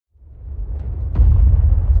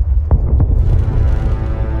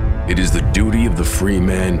is the duty of the free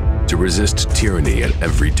man to resist tyranny at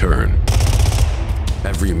every turn.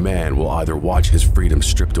 Every man will either watch his freedom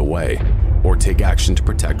stripped away or take action to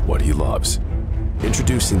protect what he loves.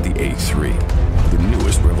 Introducing the A3, the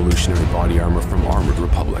newest revolutionary body armor from Armored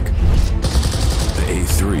Republic. The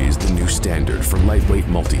A3 is the new standard for lightweight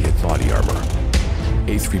multi-hit body armor.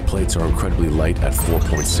 A3 plates are incredibly light at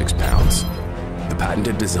 4.6 pounds. The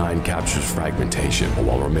patented design captures fragmentation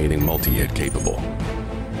while remaining multi-hit capable.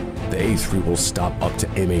 The A3 will stop up to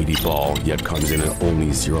M80 ball, yet comes in at only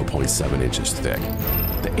 0.7 inches thick.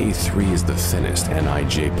 The A3 is the thinnest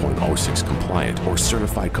NIJ .06 compliant or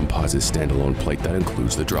certified composite standalone plate that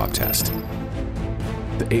includes the drop test.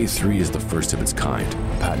 The A3 is the first of its kind,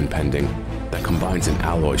 patent pending, that combines an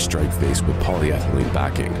alloy strike face with polyethylene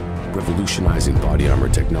backing, revolutionizing body armor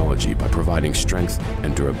technology by providing strength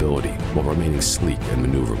and durability while remaining sleek and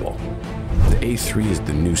maneuverable. The A3 is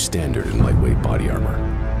the new standard in lightweight body armor.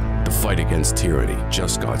 The fight against tyranny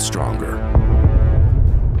just got stronger.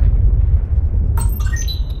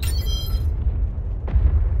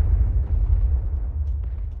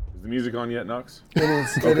 Is the music on yet, Knox? It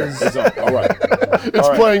is. Okay, it's on. All right. It's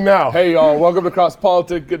playing now. Hey, y'all. Welcome to Cross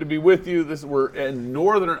Politics. Good to be with you. We're in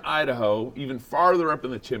northern Idaho, even farther up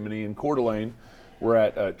in the chimney in Coeur d'Alene. We're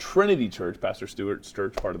at Trinity Church, Pastor Stewart's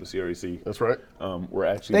church, part of the CREC. That's right. We're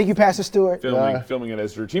actually Thank you, Pastor Stewart. filming it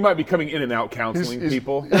as church. He might be coming in and out counseling He's-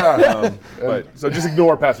 people. yeah. So just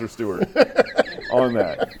ignore Pastor Stewart on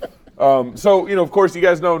that. So, of course, you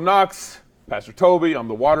guys know Knox, Pastor Toby. I'm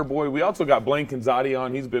the water boy. We also got Blaine Canzati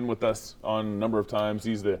on. He's been with us on a number of times.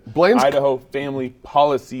 He's the Idaho Family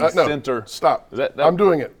Policy Center. Stop. Is that I'm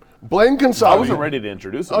doing it. Blaine Canzati. I wasn't ready to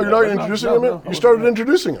introduce him. Oh, you're not introducing him yet? You started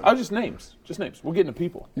introducing him. I was just names. We'll get into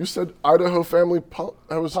people. You said Idaho Family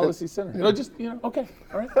Policy Center. Okay,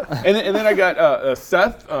 all right. and then I got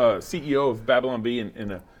Seth, CEO of Babylon Bee,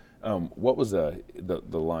 and what was the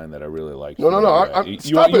line that I really liked? No.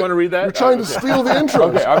 You want to read that? You're trying to steal the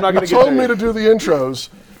intros. Okay, I'm not going to get You told there. me to do the intros.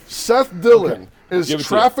 Seth Dillon is Give it to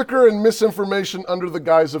trafficker in misinformation under the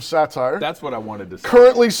guise of satire. That's what I wanted to say.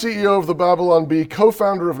 Currently CEO of the Babylon Bee,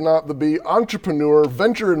 co-founder of Not the Bee, entrepreneur,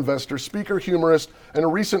 venture investor, speaker, humorist, and a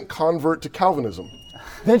recent convert to Calvinism.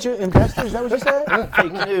 Venture investor, is that what you said?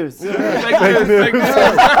 Fake news. Fake news.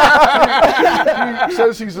 He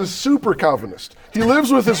says he's a super Calvinist. He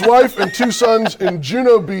lives with his wife and 2 sons in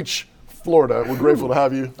Juno Beach, Florida. We're grateful to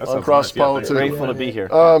have you on Cross nice. Yeah, Politics. Grateful to be here.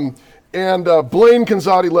 And Blaine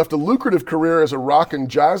Canzati left a lucrative career as a rock and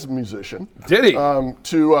jazz musician. Did he?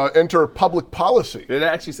 To enter public policy. It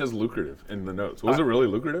actually says lucrative in the notes. Was it really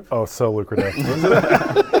lucrative? Oh, so lucrative.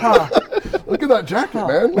 Look at that jacket,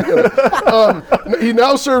 man. Look at it. He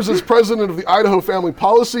now serves as president of the Idaho Family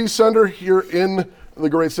Policy Center here in the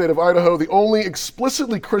great state of Idaho, the only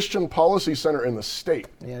explicitly Christian policy center in the state.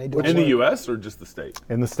 Yeah, they do. In the U.S. or just the state?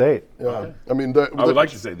 In the state. Yeah. I mean, I would like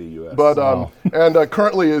to say the U.S. But and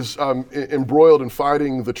currently is embroiled in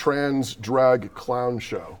fighting the trans drag clown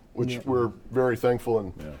show, which we're very thankful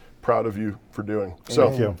and proud of you for doing. So,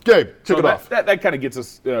 Thank you. Gabe, kick it off. That kind of gets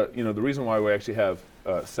us, the reason why we actually have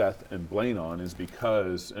Seth and Blaine on is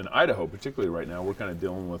because in Idaho, particularly right now, we're kind of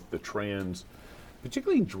dealing with the trans,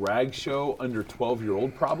 particularly drag show under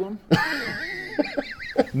 12-year-old problem.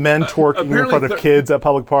 Men twerking in front of kids at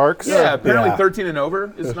public parks. Yeah, apparently 13 and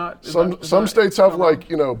over is not. Some states have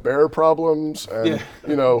bear problems and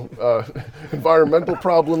environmental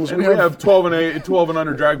problems. And we have 12 and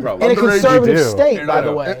under drag In problems. a conservative do. state, by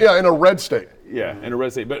the way. Yeah, in a red state. Yeah, in a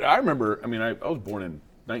red state. But I remember, I was born in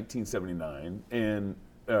 1979, and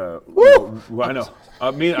I know. I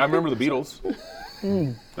remember the Beatles.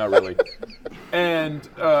 Not really. And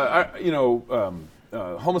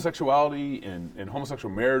homosexuality and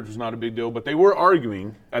homosexual marriage was not a big deal, but they were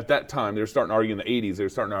arguing at that time. They were starting to argue in the 80s. They were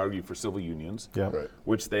starting to argue for civil unions, Right.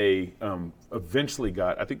 which they eventually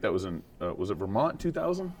got. I think that was in was it Vermont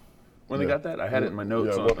 2000 when they got that? I had it in my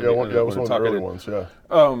notes. It was one of the early ones. Yeah.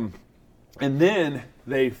 And then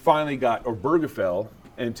they finally got Obergefell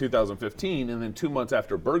in 2015, and then 2 months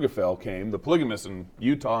after Obergefell came, the polygamists in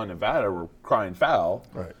Utah and Nevada were crying foul.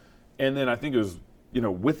 Right. And then I think it was,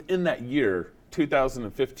 within that year,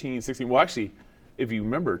 2015, 16, well actually, if you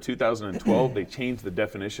remember, 2012, they changed the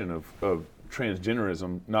definition of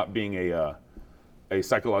transgenderism not being a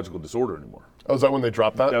psychological disorder anymore. Oh, is that when they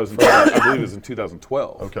dropped that? That was, I believe it was in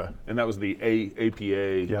 2012. Okay. And that was the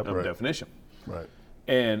APA Right. definition. Right.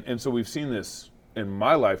 And so we've seen this in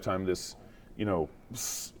my lifetime, this,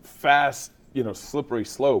 fast, slippery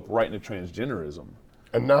slope right into transgenderism.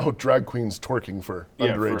 And now drag queens twerking for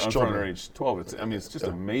underage for children. underage 12. It's just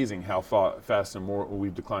amazing how fast and more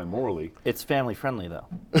we've declined morally. It's family friendly though.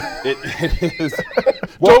 It is.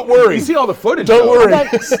 Well, Don't worry. You see all the footage. Don't though. worry.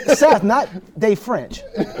 Like, Seth, not they French,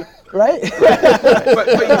 right?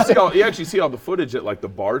 but you actually see all the footage at like the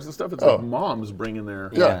bars and stuff. It's like moms bringing their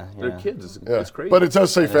kids. It's crazy. But it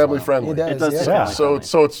does say family friendly. It does. It does yeah. say family friendly.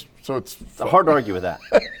 So it's It's hard to argue with that.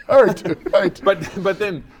 all right, dude, right. But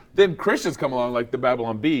then Christians come along like the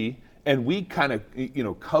Babylon Bee, and we kind of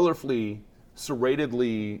colorfully,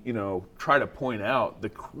 serratedly try to point out the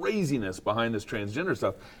craziness behind this transgender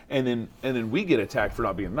stuff, and then we get attacked for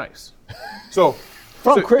not being nice. So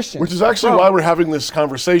From Christians. Which is actually why we're having this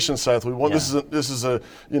conversation, Seth. We want this is a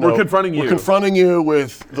We're confronting you. We're confronting you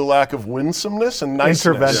with the lack of winsomeness and niceness.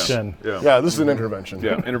 Intervention. Yeah, this is an intervention.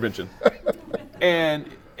 Yeah, intervention.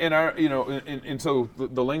 And our and so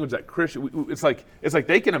the language that Christian, it's like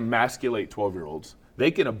they can emasculate 12-year-olds. They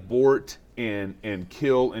can abort and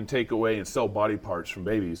kill and take away and sell body parts from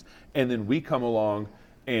babies, and then we come along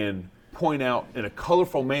and point out in a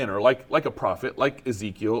colorful manner, like a prophet, like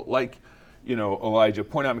Ezekiel, like Elijah,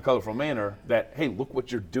 point out in a colorful manner that, hey, look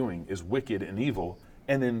what you're doing is wicked and evil.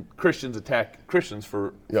 And then Christians attack Christians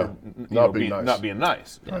for not being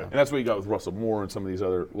nice. Right. And that's what you got with Russell Moore and some of these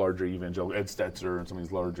other larger evangelicals, Ed Stetzer and some of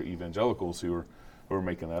these larger evangelicals who are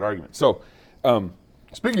making that argument. So,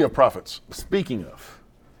 Speaking of prophets,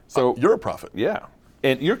 so you're a prophet. yeah,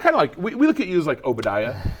 and you're kind of like we look at you as like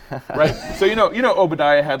Obadiah, right? So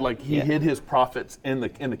Obadiah had he hid his prophets in the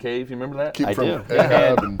cave. You remember that? I do.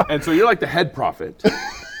 Ahab And so you're like the head prophet.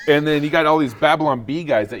 And then you got all these Babylon Bee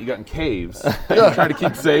guys that you got in caves that you're trying to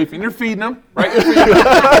keep safe, and you're feeding them, right? You're feeding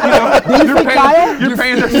them. You're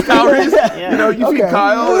paying their salaries. Yeah. You feed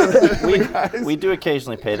Kyle. We do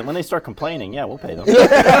occasionally pay them. When they start complaining, we'll pay them.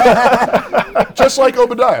 Just like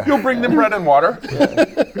Obadiah. You'll bring them bread and water.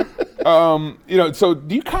 So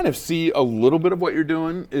do you kind of see a little bit of what you're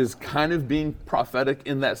doing is kind of being prophetic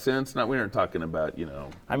in that sense? Not we aren't talking about,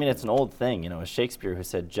 I mean, it's an old thing, it's Shakespeare who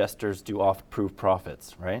said, "Jesters do oft prove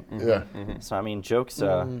prophets," right? Mm-hmm. Yeah. Mm-hmm. So I mean,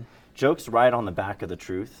 jokes ride on the back of the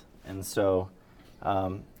truth, and so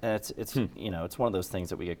and it's it's one of those things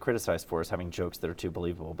that we get criticized for is having jokes that are too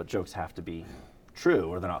believable, but jokes have to be true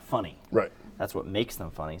or they're not funny. Right. That's what makes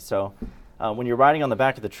them funny. So when you're riding on the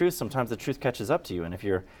back of the truth, sometimes the truth catches up to you, and if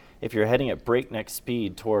you're heading at breakneck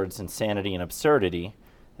speed towards insanity and absurdity,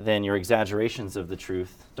 then your exaggerations of the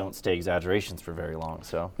truth don't stay exaggerations for very long.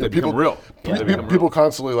 So They become real. People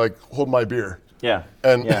constantly hold my beer. yeah,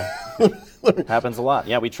 And happens a lot.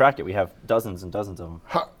 Yeah, we track it. We have dozens and dozens of them.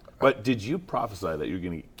 But did you prophesy that you're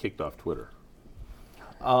going to get kicked off Twitter?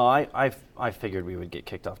 I figured we would get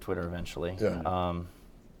kicked off Twitter eventually. Yeah.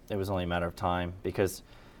 It was only a matter of time because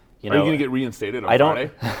Are you going to get reinstated on I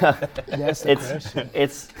don't. Friday? That's the question.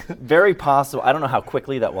 It's very possible. I don't know how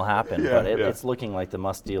quickly that will happen, Yeah, but yeah. it's looking like the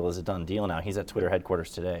Musk deal is a done deal now. He's at Twitter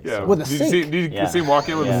headquarters today. Yeah. So. With a did sink. you see him walk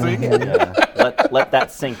in with a sink? Yeah. Let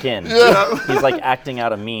that sink in. Yeah. He's like acting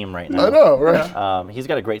out a meme right now. I know, right? He's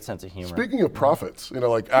got a great sense of humor. Speaking of prophets,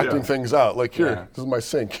 acting Yeah. things out. Here, Yeah. this is my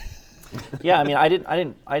sink. Yeah, I mean, I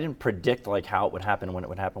didn't predict how it would happen, when it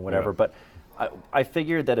would happen, whatever. Yeah. But I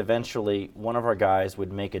figured that eventually one of our guys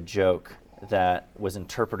would make a joke that was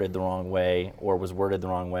interpreted the wrong way or was worded the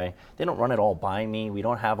wrong way. They don't run it all by me. We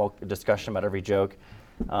don't have a discussion about every joke.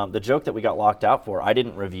 The joke that we got locked out for, I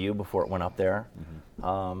didn't review before it went up there.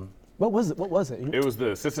 What was it? It was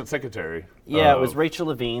the assistant secretary. Yeah, it was Rachel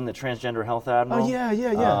Levine, the transgender health admiral. Oh,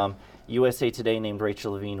 yeah. USA Today named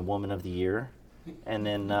Rachel Levine Woman of the Year, and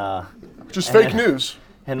then Just fake news.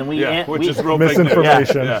 and then we Yeah, which is real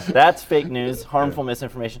Misinformation. Yeah, that's fake news, harmful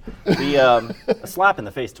misinformation. We a slap in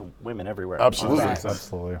the face to women everywhere. Absolutely. honestly.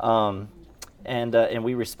 Absolutely. And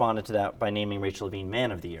we responded to that by naming Rachel Levine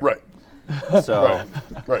Man of the Year. Right. So,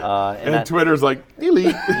 Right. And that- Twitter's like,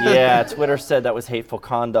 delete. yeah, Twitter said that was hateful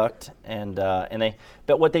conduct,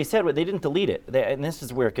 but what they said, they didn't delete it. And this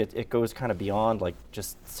is where it goes kind of beyond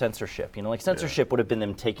just censorship. Censorship would have been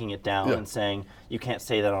them taking it down Yeah. and saying you can't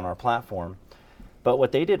say that on our platform. But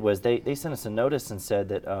what they did was they sent us a notice and said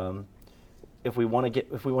that if we want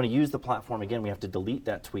to use the platform again, we have to delete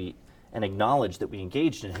that tweet and acknowledge that we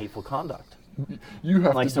engaged in hateful conduct. You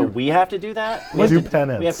have to So we have to do that. We Do have to-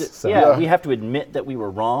 penance. We have to, So- yeah, we have to admit that we were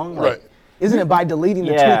wrong. Right. Isn't it by deleting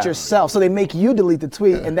the Yeah. tweet yourself? So they make you delete the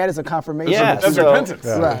tweet, and that is a confirmation. Yeah, That's so- repentance.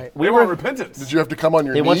 Yeah. Right. We want repentance. Did you have to come on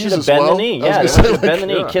your They knees want you to as bend well? the knee. I was Yeah, gonna they say, want you to bend the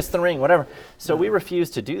knee, yeah. kiss the ring, whatever. So we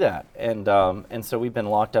refused to do that, and so we've been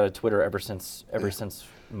locked out of Twitter ever since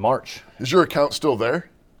March. Is your account still there?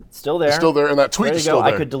 Still there. It's still there, and that tweet Ready is to go. still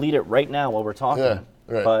there. I could delete it right now while we're talking. Yeah.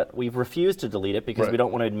 Right. but we've refused to delete it because Right. we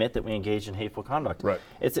don't want to admit that we engaged in hateful conduct. Right.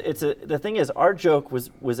 The thing is, our joke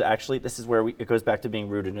was actually, this is where it goes back to being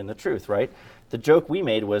rooted in the truth, right? The joke we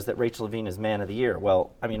made was that Rachel Levine is Man of the Year.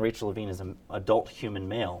 Well, I mean, Rachel Levine is an adult human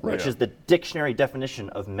male, Right. which is the dictionary definition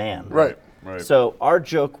of man. Right. Right. So our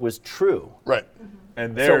joke was true. Right.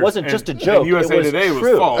 And So it wasn't just a joke. And USA it was Today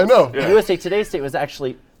true. was false. I know. Yeah. USA Today's state was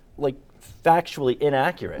actually like factually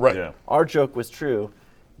inaccurate. Right. Yeah. Our joke was true,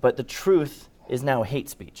 but the truth is now hate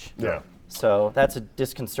speech. Yeah. So that's a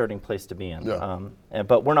disconcerting place to be in. Yeah.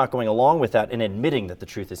 But we're not going along with that and admitting that the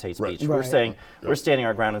truth is hate Right. speech. We're Right. saying we're standing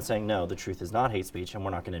our ground and saying no, the truth is not hate speech, and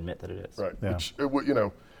we're not going to admit that it is. Right. Yeah. Which,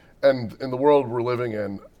 and in the world we're living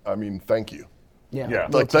in, I mean, thank you. Yeah.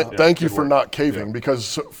 Like, Yeah, thank you good for work. not caving,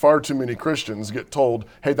 because far too many Christians get told,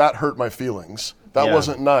 "Hey, that hurt my feelings. That Yeah.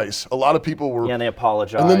 wasn't nice." A lot of people were, Yeah, and they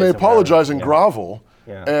apologize. and then they apologize and whatever. grovel,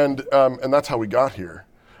 Yeah. and that's how we got here.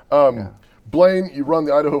 Blaine, you run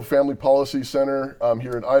the Idaho Family Policy Center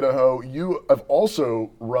here in Idaho. You have also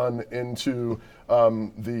run into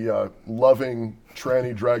the loving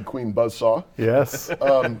tranny drag queen buzzsaw. Yes.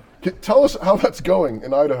 Tell us how that's going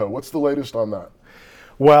in Idaho. What's the latest on that?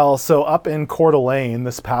 Well, so up in Coeur d'Alene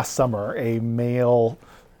this past summer, a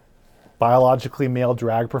biologically male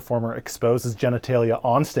drag performer exposed his genitalia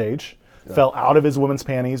on stage, fell out of his women's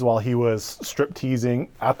panties while he was strip teasing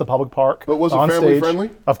at the public park. But was it on family stage. friendly?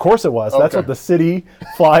 Of course it was. That's Okay. what the city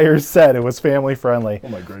flyers said. It was family friendly. Oh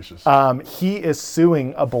my gracious. He is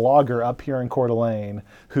suing a blogger up here in Coeur d'Alene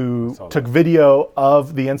who took video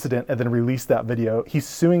of the incident and then released that video. He's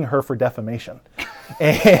suing her for defamation.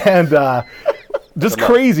 And just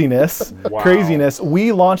craziness.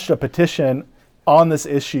 We launched a petition on this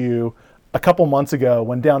issue a couple months ago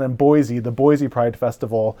when down in Boise, the Boise Pride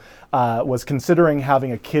Festival was considering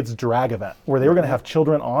having a kids drag event where they were going to have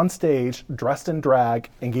children on stage dressed in drag,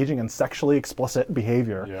 engaging in sexually explicit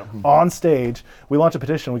behavior on stage. We launched a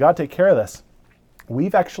petition. We got to take care of this.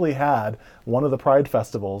 We've actually had one of the Pride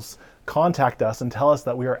festivals contact us and tell us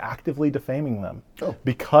that we are actively defaming them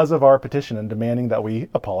because of our petition and demanding that we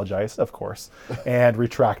apologize, of course, and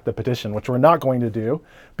retract the petition, which we're not going to do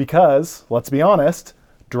because, let's be honest,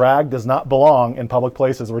 drag does not belong in public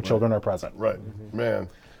places where children are present. Right, man.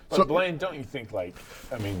 But Blaine, don't you think,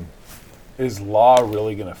 is law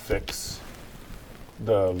really going to fix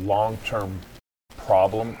the long-term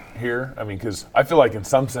problem here? I mean, because I feel like in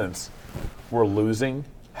some sense we're losing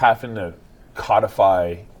having to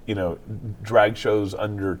codify, drag shows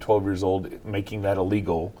under 12 years old, making that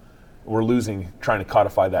illegal. We're losing trying to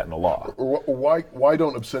codify that in the law. Why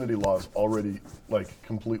don't obscenity laws already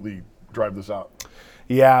completely drive this out?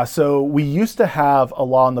 Yeah, so we used to have a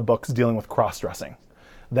law in the books dealing with cross-dressing.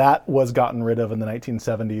 That was gotten rid of in the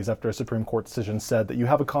 1970s after a Supreme Court decision said that you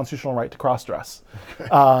have a constitutional right to cross-dress.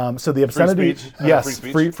 So the obscenity, speech? yes,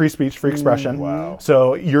 free speech, free expression. Wow.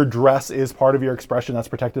 So your dress is part of your expression that's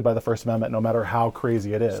protected by the First Amendment, no matter how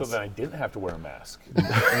crazy it is. So then I didn't have to wear a mask.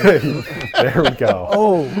 There we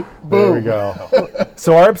go. There we go.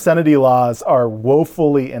 So our obscenity laws are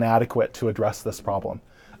woefully inadequate to address this problem.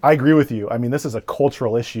 I agree with you. I mean, this is a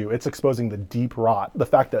cultural issue. It's exposing the deep rot. The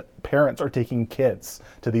fact that parents are taking kids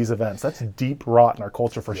to these events, that's deep rot in our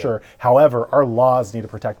culture for sure. However, our laws need to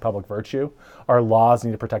protect public virtue. Our laws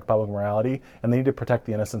need to protect public morality, and they need to protect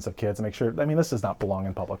the innocence of kids and make sure, this does not belong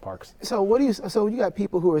in public parks. So you got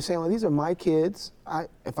people who are saying, well, these are my kids.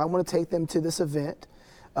 If I want to take them to this event,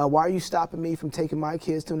 why are you stopping me from taking my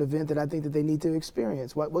kids to an event that I think that they need to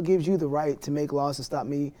experience? What gives you the right to make laws to stop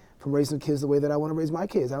me from raising kids the way that I want to raise my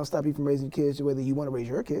kids? I don't stop you from raising kids the way that you want to raise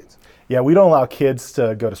your kids. Yeah, we don't allow kids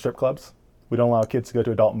to go to strip clubs. We don't allow kids to go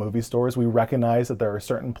to adult movie stores. We recognize that there are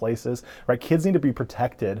certain places, right? Kids need to be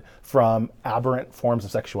protected from aberrant forms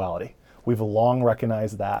of sexuality. We've long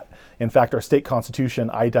recognized that. In fact, our state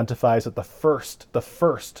constitution identifies that the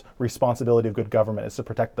first responsibility of good government is to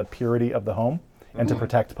protect the purity of the home and to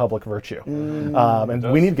protect public virtue.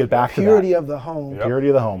 And we need to get back to that. Purity of the home. Purity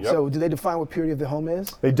of the home. So do they define what purity of the home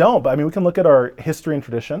is? They don't, but we can look at our history and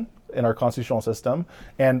tradition in our constitutional system,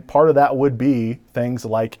 and part of that would be things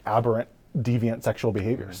like aberrant, deviant sexual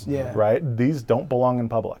behaviors, right? These don't belong in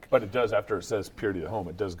public. But it does, after it says purity of the home,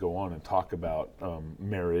 it does go on and talk about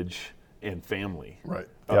marriage and family. Right.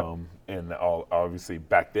 And obviously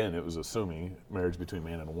back then it was assuming marriage between a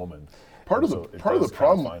man and a woman. Part of the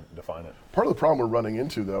problem define it. Part of the problem we're running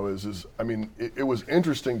into, though, is it was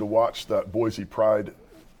interesting to watch that Boise Pride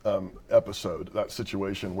episode, that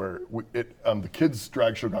situation where the kids'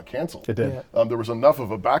 drag show got canceled. It did. There was enough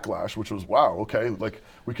of a backlash, which was, wow, okay, like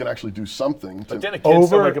we can actually do something. But didn't kids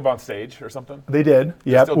still make it on stage or something? They did.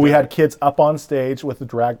 Yep. still We did had it. kids up on stage with the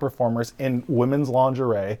drag performers in women's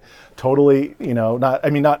lingerie, totally,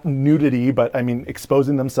 not nudity, but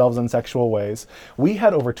exposing themselves in sexual ways. We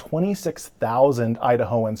had over 26,000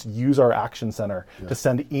 Idahoans use our action center to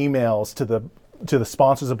send emails to the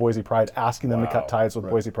sponsors of Boise Pride, asking them to cut ties with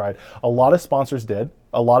Boise Pride. A lot of sponsors did.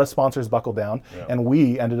 A lot of sponsors buckled down, and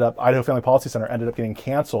we Idaho Family Policy Center ended up getting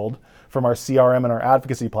canceled from our CRM and our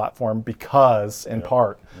advocacy platform because, in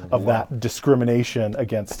part, of that discrimination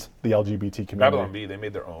against the LGBT community. Babylon Bee, they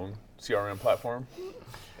made their own CRM platform,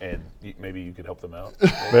 and maybe you could help them out.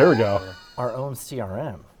 There we go. Our own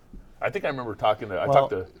CRM. I think I remember talking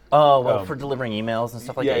to. For delivering emails and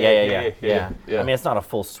stuff like that. Yeah. I mean, it's not a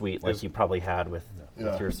full suite like you probably had with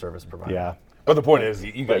your service provider. Yeah. But the point is,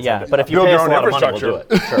 you guys had to but if you build pay your us own a lot of money, we'll infrastructure.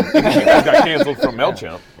 do it. Sure. You guys got canceled from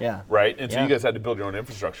MailChimp. Yeah. Right? And so Yeah. you guys had to build your own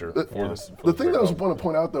infrastructure for this. The thing that I want to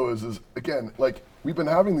point out, though, is again, like, we've been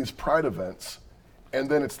having these Pride events, and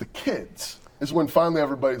then it's the kids is when finally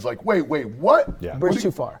everybody's like, wait, what? Yeah. Bridge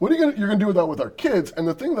too far. What are you're gonna do that with our kids? And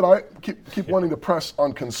the thing that I keep wanting to press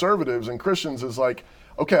on conservatives and Christians is like,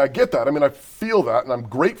 okay, I get that. I mean, I feel that, and I'm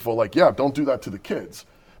grateful. Like, yeah, don't do that to the kids.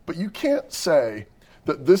 But you can't say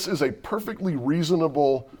that this is a perfectly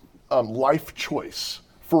reasonable life choice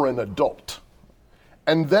for an adult,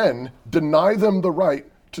 and then deny them the right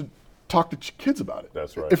to talk to kids about it.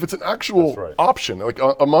 That's right. If it's an actual That's right. option, like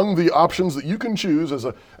among the options that you can choose as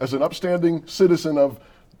an upstanding citizen of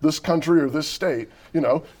this country or this state,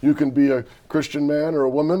 you can be a Christian man or a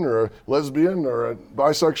woman or a lesbian or a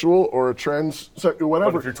bisexual or a transsexual,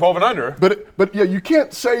 whatever. But if you're 12 and under, But you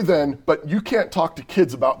can't say then, but you can't talk to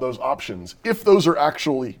kids about those options if those are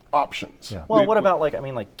actually options. Yeah. Well, what about like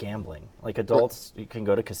gambling? Like adults, you can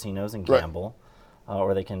go to casinos and Right. gamble,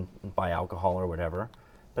 or they can buy alcohol or whatever.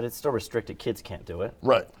 But it's still restricted. Kids can't do it.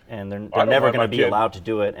 Right. And they're don't never let going my to be kid. allowed to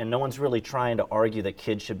do it. And no one's really trying to argue that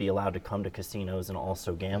kids should be allowed to come to casinos and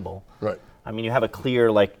also gamble. Right. I mean, you have a clear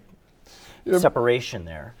separation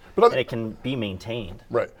there, But and it can be maintained.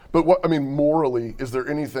 Right. But morally, is there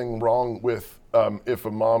anything wrong with if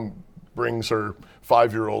a mom brings her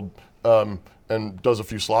 5-year-old and does a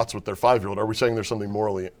few slots with their 5-year-old? Are we saying there's something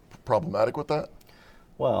morally problematic with that?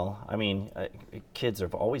 Well, I mean, kids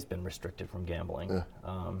have always been restricted from gambling.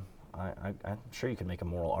 I'm sure you could make a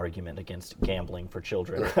moral argument against gambling for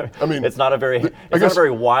children. I mean, it's not a very not a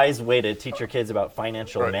very wise way to teach your kids about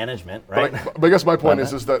financial Right. management, right? But I guess my point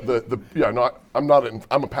is that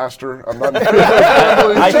I'm a pastor. I'm not.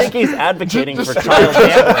 I think he's advocating for child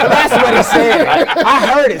gambling. That's what he said. I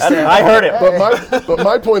heard it, sir. I heard it. But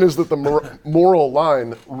my point is that the moral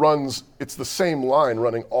line runs. It's the same line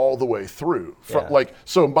running all the way through. Yeah.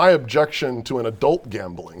 So my objection to an adult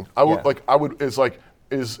gambling, it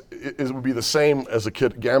would be the same as a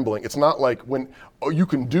kid gambling. It's not like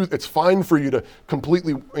it's fine for you to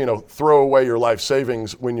completely, throw away your life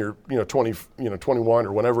savings when you're, 20, 21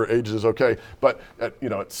 or whatever age is okay. But at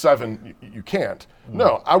 7, you can't.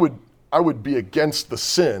 No, I would be against the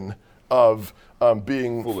sin of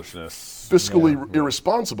being foolishness. fiscally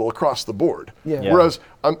irresponsible across the board. Yeah. Yeah. Whereas,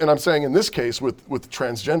 I'm saying in this case with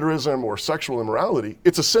transgenderism or sexual immorality,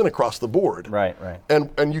 it's a sin across the board. Right.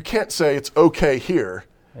 And you can't say it's okay here,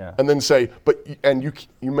 Yeah. and then say,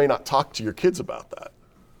 you may not talk to your kids about that.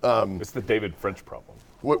 It's the David French problem.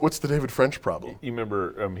 What's the David French problem? You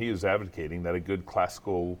remember he was advocating that a good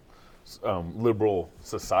classical liberal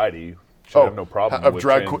society should have no problem of with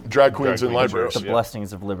drag queens in libraries. The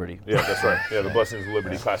blessings of liberty. Yeah, that's right. Yeah, the blessings of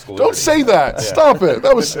liberty, classical Don't liberty. say that. Stop it.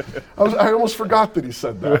 I almost forgot that he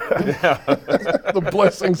said that. The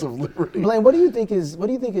blessings of liberty. Blaine, what do you think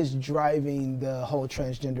is driving the whole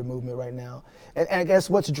transgender movement right now? And I guess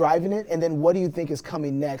what's driving it, and then what do you think is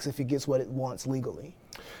coming next if it gets what it wants legally?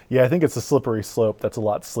 Yeah, I think it's a slippery slope that's a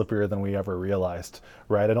lot slipperier than we ever realized,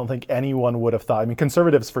 right? I don't think anyone would have thought,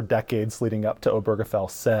 conservatives for decades leading up to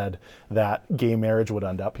Obergefell said that gay marriage would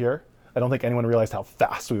end up here. I don't think anyone realized how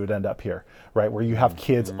fast we would end up here, right? Where you have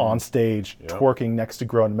kids on stage twerking next to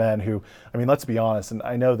grown men who, let's be honest, and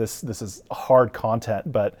I know this is hard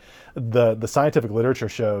content, but the scientific literature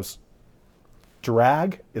shows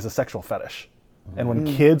drag is a sexual fetish. And when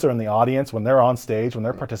kids are in the audience, when they're on stage, when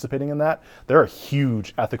they're participating in that, there are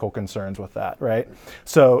huge ethical concerns with that, right?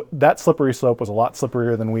 So that slippery slope was a lot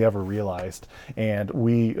slipperier than we ever realized. And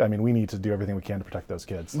we need to do everything we can to protect those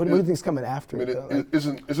kids. What do you think's coming after I mean, it, though?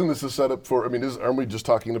 isn't this a setup for? I mean, aren't we just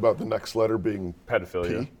talking about the next letter being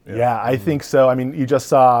Pedophilia. P? Yeah, I think so. I mean, you just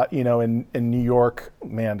saw, in New York,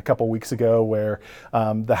 man, a couple weeks ago, where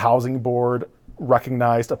the housing board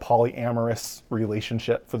recognized a polyamorous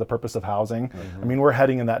relationship for the purpose of housing. I mean, we're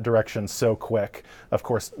heading in that direction so quick. Of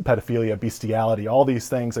course, pedophilia, bestiality, all these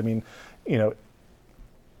things. I mean,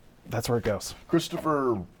 that's where it goes.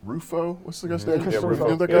 Christopher Rufo, what's the guy's name? Christopher Rufo.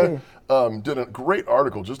 Rufo. That guy did a great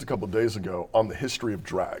article just a couple days ago on the history of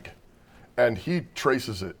drag. And he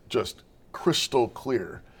traces it just crystal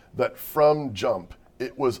clear that from jump,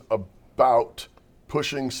 it was about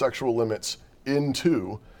pushing sexual limits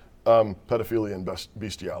into pedophilia and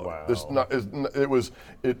bestiality. Wow.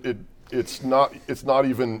 It's not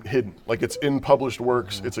even hidden. Like, it's in published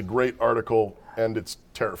works. It's a great article, and it's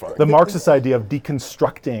terrifying. The Marxist idea of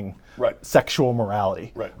deconstructing Right. sexual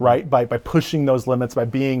morality, Right. By pushing those limits, by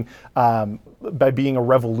being a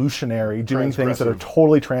revolutionary, doing things that are Transgressive.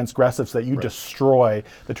 totally transgressive, so that you destroy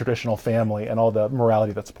the traditional family and all the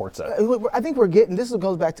morality that supports it. I think we're getting, this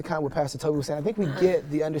goes back to kind of what Pastor Toby was saying. I think we get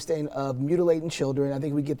the understanding of mutilating children. I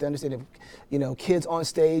think we get the understanding of, kids on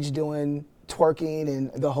stage doing twerking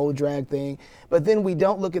and the whole drag thing. But then we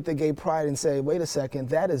don't look at the gay pride and say, wait a second,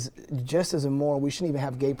 that is just as immoral. We shouldn't even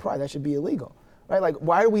have gay pride. That should be illegal. Right? Like,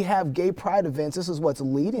 why do we have gay pride events? This is what's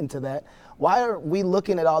leading to that. Why are we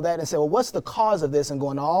looking at all that and say, well, what's the cause of this, and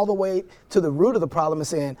going all the way to the root of the problem and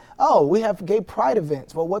saying, oh, we have gay pride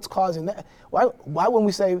events. Well, what's causing that? Why wouldn't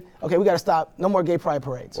we say, okay, we got to stop, no more gay pride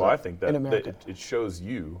parades? Well, I think in that America. it shows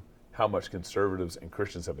you how much conservatives and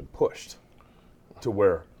Christians have been pushed to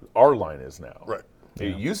where our line is now. Right.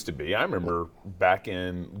 It used to be. I remember back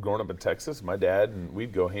growing up in Texas, my dad and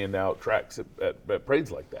we'd go hand out tracts at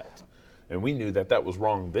parades like that. And we knew that was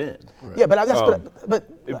wrong then. Right. Yeah, but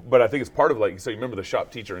But I think it's part of, like, so you remember the shop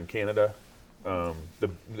teacher in Canada,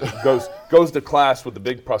 goes to class with the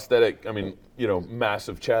big prosthetic,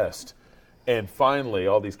 massive chest, and finally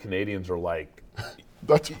all these Canadians are like,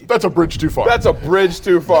 That's a bridge too far. that's a bridge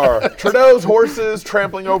too far. Trudeau's horses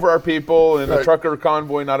trampling over our people, and the Right. trucker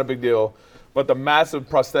convoy, not a big deal. But the massive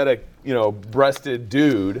prosthetic, breasted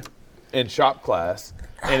dude in shop class,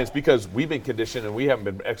 and it's because we've been conditioned and we haven't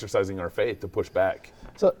been exercising our faith to push back.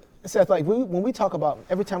 So, Seth, like when we talk about,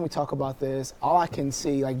 every time we talk about this, all I can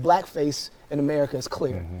see, like, blackface in America is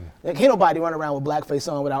clear. Like, can't nobody run around with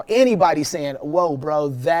blackface on without anybody saying, whoa, bro,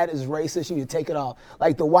 that is racist, you need to take it off.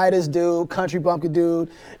 Like the whitest dude, country bumpkin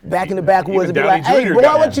dude, back in the backwoods, Even would be like, Downey hey, Jr. boy,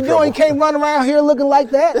 got what in you doing? You trouble. can't run around here looking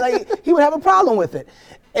like that. Like, he would have a problem with it.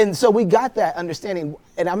 And so we got that understanding.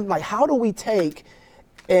 And I'm like, how do we take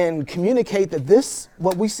and communicate that this,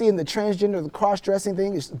 what we see in the transgender, the cross-dressing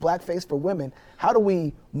thing, is blackface for women? How do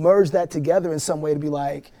we merge that together in some way to be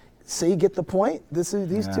like, see, get the point? These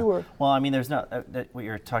two are. Well, I mean, there's not what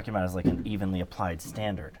you're talking about is like an evenly applied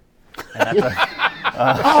standard. And that's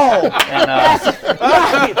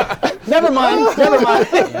Never mind.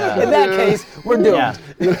 In that case, we're doomed.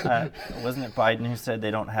 yeah. Wasn't it Biden who said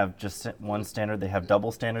they don't have just one standard, they have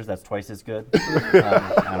double standards? That's twice as good.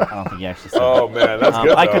 I don't think he actually said Oh that. man, that's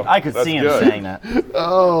good. I could That's see him good. saying that.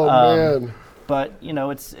 Oh man. But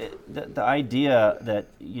it's the idea that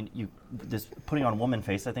you this putting on woman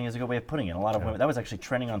face, I think, is a good way of putting it. A lot of women, that was actually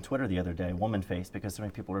trending on Twitter the other day, woman face, because so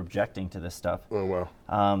many people were objecting to this stuff. Oh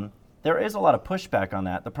wow. There is a lot of pushback on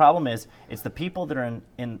that. The problem is, it's the people that are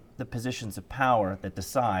in the positions of power that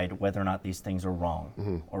decide whether or not these things are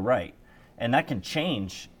wrong or right. And that can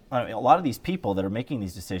change. I mean, a lot of these people that are making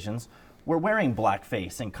these decisions were wearing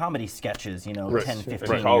blackface in comedy sketches, 10, 15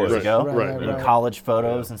 years college. ago, Right. in college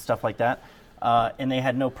photos and stuff like that. And they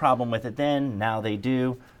had no problem with it then. Now they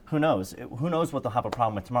do. Who knows? Who knows what they'll have a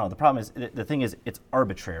problem with tomorrow? The problem is, the thing is, it's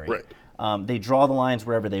arbitrary. Right. They draw the lines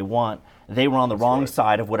wherever they want. They were on the wrong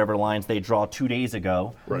side of whatever lines they draw 2 days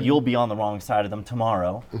ago. Right. You'll be on the wrong side of them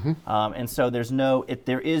tomorrow. And so this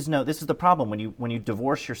is the problem when you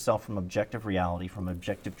divorce yourself from objective reality, from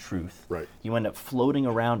objective truth. Right. You end up floating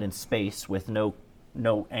around in space with no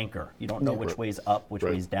anchor. You don't know which way's up, which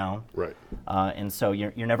Right. way's down. Right. And so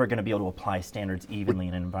you're never going to be able to apply standards evenly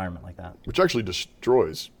in an environment like that. Which actually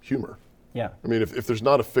destroys humor. Yeah. I mean, if there's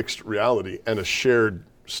not a fixed reality and a shared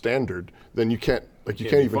standard, then you can't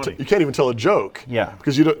be funny. you can't even tell a joke. Yeah.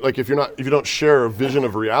 Because you don't if you don't share a vision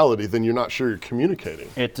of reality, then you're not sure you're communicating.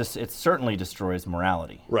 It certainly destroys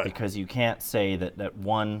morality. Right. Because you can't say that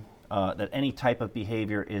any type of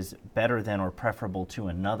behavior is better than or preferable to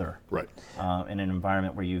another. Right. In an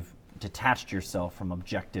environment where you've detached yourself from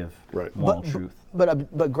objective Right. moral truth.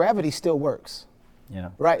 But gravity still works. Yeah.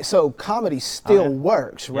 Right, so comedy still yeah.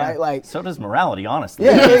 works, right? Yeah. Like, so does morality, honestly.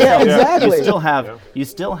 yeah, exactly. You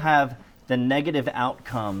still have the negative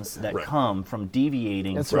outcomes that come from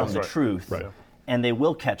deviating That's from right. the That's right. truth, Right. and they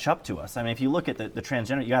will catch up to us. I mean, if you look at the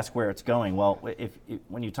transgender, you ask where it's going. Well,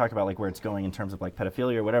 when you talk about like where it's going in terms of like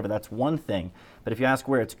pedophilia or whatever, that's one thing. But if you ask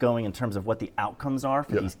where it's going in terms of what the outcomes are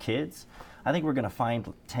for these kids, I think we're going to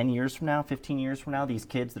find 10 years from now, 15 years from now, these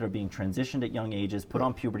kids that are being transitioned at young ages, put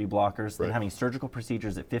on puberty blockers, then having surgical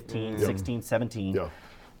procedures at 15, 16, 17. Yeah.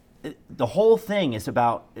 The whole thing is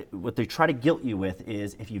about what they try to guilt you with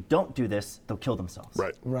is if you don't do this, they'll kill themselves.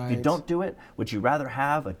 Right. If you Right. don't do it, would you rather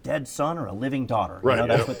have a dead son or a living daughter? Right. You know,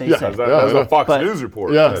 that's Yeah. what they Yeah. say. That's a Fox But- News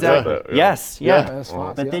report. Yeah. Exactly. That, yeah. Yes. Yeah. Yeah. That's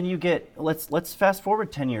fine, But yeah. then you get let's fast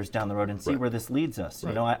forward 10 years down the road and see where this leads us.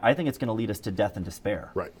 You know, I think it's going to lead us to death and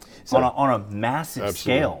despair. Right. On a massive Absolutely.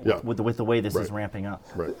 scale Yeah. with the way this is Right. ramping up.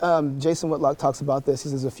 Right. Jason Whitlock talks about this. He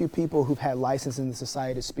says a few people who've had license in the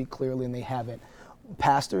society to speak clearly and they haven't.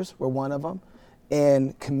 Pastors were one of them,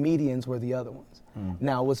 and comedians were the other ones.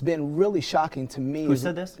 Now, what's been really shocking to me Who is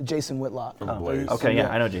said this? Jason Whitlock. Blaze. Okay, yeah,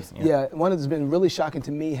 I know Jason. Yeah, one that's been really shocking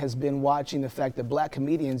to me has been watching the fact that black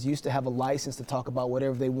comedians used to have a license to talk about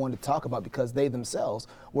whatever they wanted to talk about because they themselves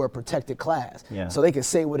were a protected class. Yeah. So they could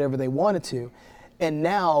say whatever they wanted to. And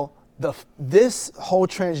now this whole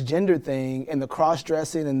transgender thing and the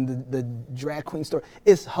cross-dressing and the drag queen story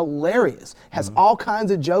is hilarious. Has all kinds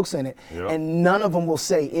of jokes in it, Yep. and none of them will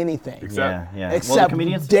say anything. Exactly. Yeah. Well, the Except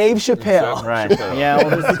comedians. Dave Chappelle. Right. Yeah. Well,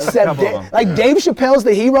 there's a Except couple of them. like Dave Chappelle's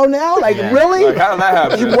the hero now? Like, Yeah. really? Like, how did that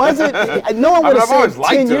happen? He wasn't. No one would have I've always said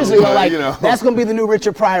liked 10 years him, ago, but, like, you know. that's going to be the new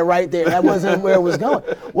Richard Pryor right there. That wasn't where it was going.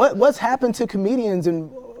 What's happened to comedians, and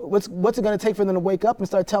what's it going to take for them to wake up and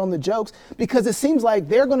start telling the jokes? Because it seems like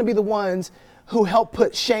they're going to be the ones who help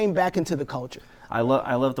put shame back into the culture. I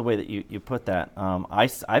love the way that you put that.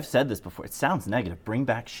 I've said this before. It sounds negative. Bring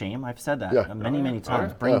back shame. I've said that Yeah. many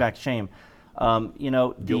times. Yeah. Bring back shame. You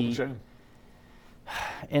know, Guilt and shame.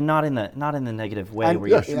 and not in the negative way where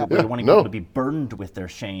yeah, you're wanting no. people to be burdened with their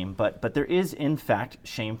shame, but there is in fact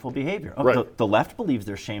shameful behavior. Right. The left believes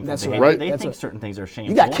there's shameful That's behavior. right. They That's think right. certain things are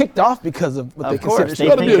shameful. You got kicked off because of what they Of course, consider they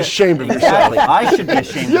You ought to think be that- ashamed of yourself. Exactly. I should be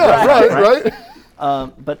ashamed of Yeah, myself,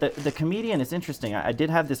 right. But the comedian is interesting. I did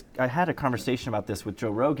have this. I had a conversation about this with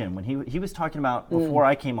Joe Rogan when he was talking about before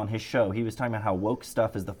I came on his show. He was talking about how woke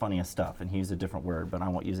stuff is the funniest stuff, and he used a different word, but I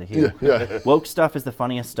won't use it here. Yeah. Woke stuff is the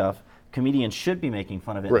funniest stuff. Comedians should be making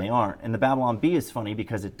fun of it, Right. and they aren't. And the Babylon Bee is funny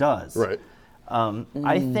because it does. Right.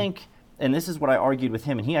 I think, and this is what I argued with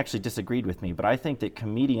him, and he actually disagreed with me. But I think that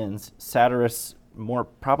comedians, satirists,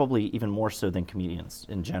 probably even more so than comedians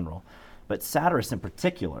in general, but satirists in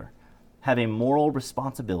particular, have a moral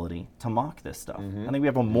responsibility to mock this stuff. I think we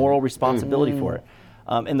have a moral responsibility for it.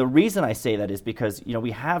 And the reason I say that is because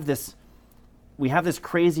we have this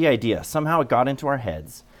crazy idea. Somehow it got into our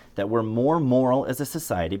heads that we're more moral as a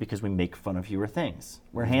society because we make fun of fewer things.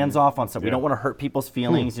 We're hands off on stuff. We don't want to hurt people's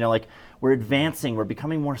feelings. Like we're advancing. We're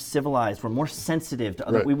becoming more civilized. We're more sensitive to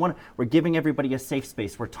other. Right. We're giving everybody a safe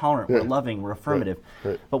space. We're tolerant. We're loving. We're affirmative.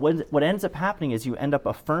 Right. But what ends up happening is you end up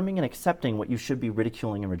affirming and accepting what you should be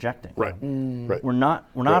ridiculing and rejecting. Right. Right. We're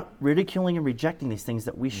not ridiculing and rejecting these things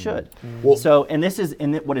that we should. Well- So,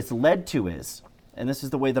 what it's led to is, and this is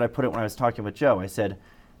the way that I put it when I was talking with Joe, I said,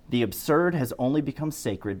 the absurd has only become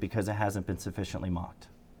sacred because it hasn't been sufficiently mocked.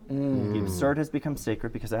 The absurd has become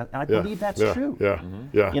sacred because I believe that's true. Yeah.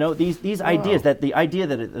 Yeah. These ideas, that the idea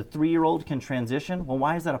that a 3-year-old can transition, well,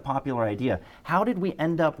 why is that a popular idea? How did we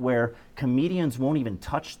end up where comedians won't even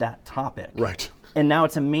touch that topic? Right. And now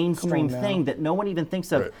it's a mainstream Come on now. thing that no one even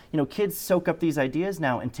thinks of. Right. Kids soak up these ideas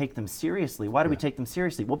now and take them seriously. Why do we take them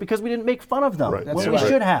seriously? Well, because we didn't make fun of them Right. when That's we right.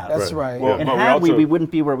 should have. That's right. Well, And but we had also- we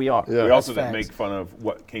wouldn't be where we are. Yeah. We also That's didn't facts. make fun of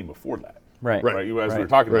what came before that. Right. Right. As we were Right.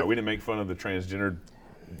 talking Right. about, we didn't make fun of the transgender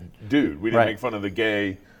dude. We didn't Right. make fun of the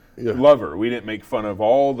gay Yeah. lover. We didn't make fun of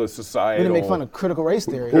all the societal. We didn't make fun of critical race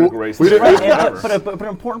theory. critical race we theory, didn't- And, whatever. but an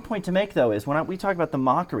important point to make though is when we talk about the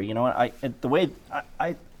mockery, the way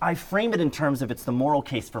I frame it in terms of it's the moral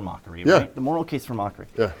case for mockery, Yeah. right? The moral case for mockery.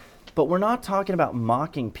 Yeah. But we're not talking about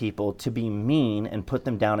mocking people to be mean and put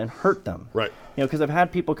them down and hurt them. Right. Because I've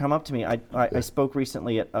had people come up to me. I spoke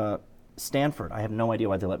recently at Stanford. I have no idea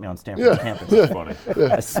why they let me on Stanford Yeah. campus. It's funny.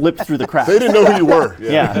 I slipped through the cracks. They didn't know who you were.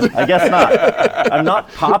 Yeah, I guess not. I'm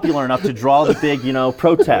not popular enough to draw the big,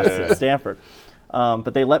 protests at Stanford.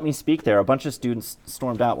 But they let me speak there. A bunch of students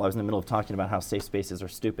stormed out while I was in the middle of talking about how safe spaces are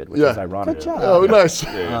stupid, which Yeah. is ironic. Good job. Oh, nice.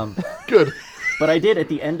 Good. But I did, at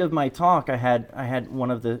the end of my talk, I had one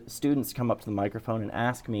of the students come up to the microphone and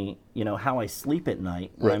ask me, how I sleep at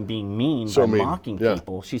night when Right. I'm being mean So by mean. mocking Yeah.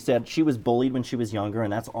 people. She said she was bullied when she was younger,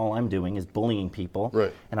 and that's all I'm doing is bullying people.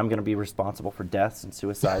 Right. And I'm going to be responsible for deaths and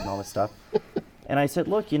suicide and all this stuff. And I said,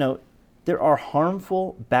 look, there are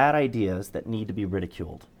harmful, bad ideas that need to be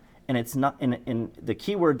ridiculed. And it's not, and the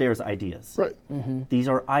key word there is ideas. Right. These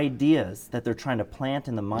are ideas that they're trying to plant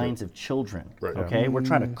in the minds of children. Right. Okay, we're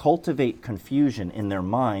trying to cultivate confusion in their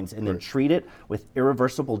minds and then treat it with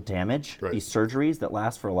irreversible damage. Right. These surgeries that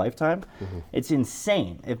last for a lifetime. It's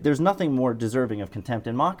insane. If there's nothing more deserving of contempt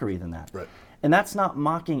and mockery than that. Right. And that's not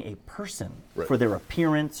mocking a person Right. for their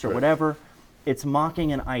appearance or Right. whatever. It's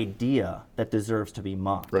mocking an idea that deserves to be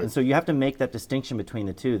mocked. Right. And so you have to make that distinction between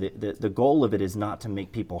the two. The goal of it is not to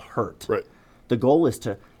make people hurt. Right. The goal is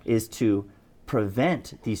to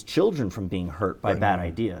prevent these children from being hurt by bad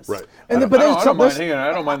ideas. Right. And I but there's don't mind. there's- Hang on,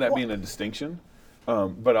 I don't mind that being a distinction,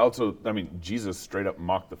 but also, Jesus straight up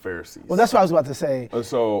mocked the Pharisees. well, that's what I was about to say.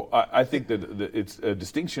 So I think that it's a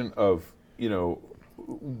distinction of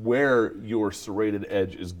where your serrated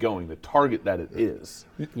edge is going, the target that it is.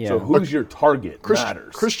 Yeah. So who's your target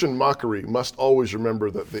matters. Christian mockery must always remember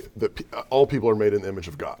that all people are made in the image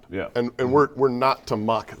of God. Yeah. And we're not to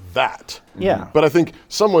mock that. Yeah. But I think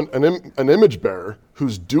an image bearer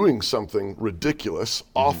who's doing something ridiculous,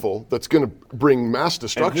 awful, that's going to bring mass And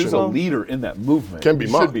destruction who's a leader in that movement Can be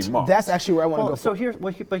should mocked. be mocked. That's actually where I want to Well, go. so here's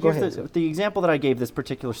ahead, the example that I gave this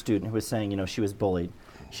particular student who was saying, she was bullied.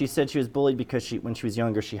 She said she was bullied because when she was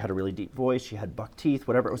younger, she had a really deep voice, she had buck teeth,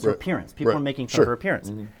 whatever. It was her Right. appearance. People Right. were making fun Sure. of her appearance.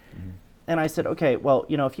 And I said, okay, well,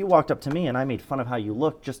 if you walked up to me and I made fun of how you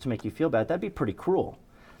looked just to make you feel bad, that'd be pretty cruel.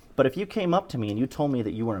 But if you came up to me and you told me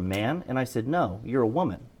that you were a man, and I said, no, you're a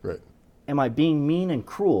woman. Right. Am I being mean and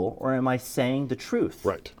cruel, or am I saying the truth?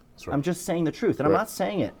 Right. I'm just saying the truth, and I'm Right. not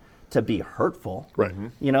saying it to be hurtful. Right.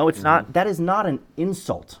 It's not. That is not an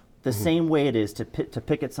insult. The same way it is to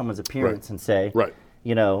pick at someone's appearance and say, Right.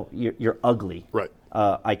 you're ugly. Right.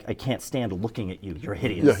 I can't stand looking at you. You're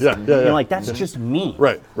hideous. Yeah. That's just mean.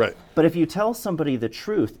 Right. Right. But if you tell somebody the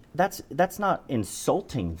truth, that's not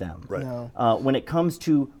insulting them. Right. No. When it comes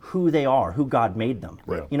to who they are, who God made them.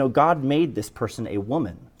 Right. God made this person a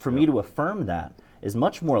woman. For me to affirm that is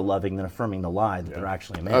much more loving than affirming the lie that they're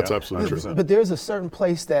actually a man. That's absolutely true. But there's a certain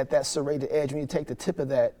place that serrated edge, when you take the tip of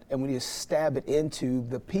that and when you stab it into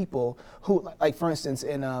the people who, like for instance,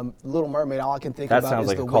 in Little Mermaid, all I can think That about sounds is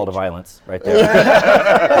like the a call to witch. violence right there.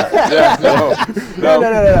 No.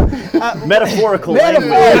 Metaphorical language.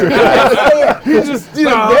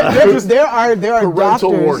 There are Parental doctors.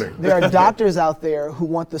 warning. There are doctors out there who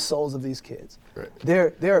want the souls of these kids. Right.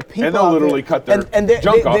 There are people And they'll out literally there, cut their and they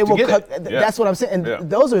junk off to will get cut. it. Yeah. That's what I'm saying. And Yeah.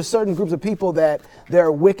 those are certain groups of people that there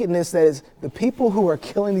are wickedness. That is the people who are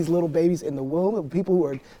killing these little babies in the womb. The people who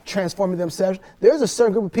are transforming themselves. There's a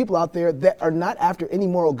certain group of people out there that are not after any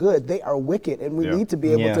moral good. They are wicked, and we Yeah. need to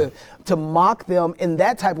be able Yeah. to mock them in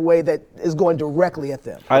that type of way that is going directly at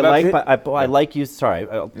them. I That's- like you. Sorry,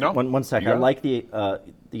 No, one second. you I got like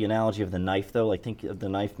the analogy of the knife, though. Like think of the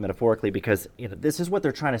knife metaphorically, because this is what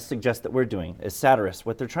they're trying to suggest that we're doing as satirists.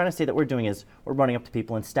 What they're trying to say that we're doing is we're running up to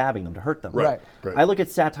people and stabbing them to hurt them. Right. Right. I look at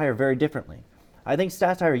satire very differently. I think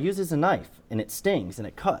satire uses a knife and it stings and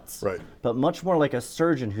it cuts. Right. But much more like a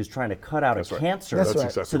surgeon who's trying to cut out That's a right. cancer That's right.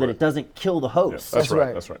 exactly so that right. it doesn't kill the host. That's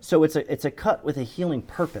right. That's right. So it's a cut with a healing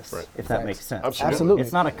purpose, Right. if that Facts. makes sense. Absolutely.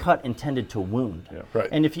 It's not a cut intended to wound. Right.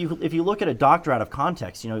 And if you look at a doctor out of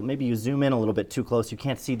context, maybe you zoom in a little bit too close, you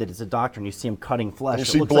can't see that it's a doctor, and you see him cutting flesh. You It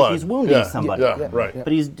see looks blood. like he's wounding Yeah. somebody. Yeah. Right.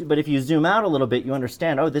 But if you zoom out a little bit, you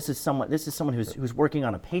understand. Oh, this is someone who's working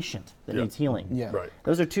on a patient that needs healing. Yeah. Right.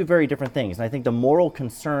 Those are two very different things. And I think the moral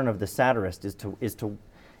concern of the satirist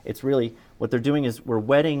it's really what they're doing is we're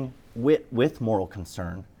wetting wit with moral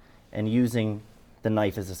concern, and using the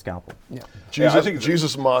knife as a scalpel. Yeah. Jesus, I think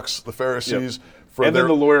Jesus mocks the Pharisees for And their, then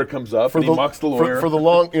the lawyer comes up and he mocks the lawyer. for the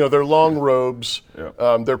long, their long robes,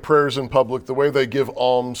 Yeah. their prayers in public, the way they give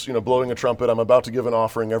alms, blowing a trumpet. I'm about to give an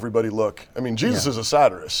offering. Everybody look. I mean, Jesus is a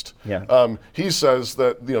satirist. Yeah. He says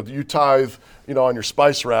that you tithe, on your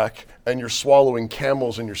spice rack, and you're swallowing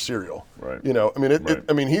camels in your cereal. Right.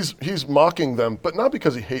 Right. He's mocking them, but not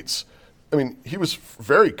because he hates. He was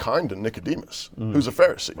very kind to Nicodemus, who's a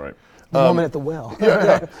Pharisee. Right. The woman at the well.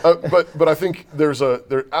 Yeah. But I think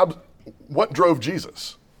what drove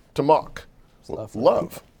Jesus to mock?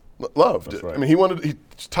 Love. loved it. right. I mean,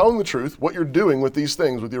 he's telling the truth. What you're doing with these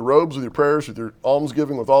things, with your robes, with your prayers, with your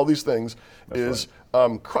almsgiving, with all these things, is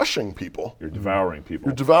crushing people. You're devouring people.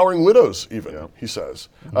 You're devouring widows, even, Yeah. he says.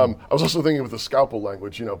 I was also thinking with the scalpel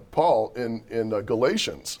language, Paul in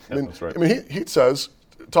Galatians. That's right. I mean, he says,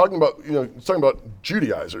 talking about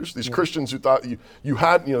Judaizers, these Christians who thought you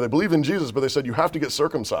had, they believe in Jesus, but they said you have to get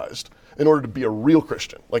circumcised in order to be a real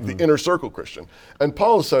Christian, like the inner circle Christian. And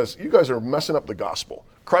Paul says, you guys are messing up the gospel.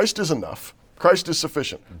 Christ is enough. Christ is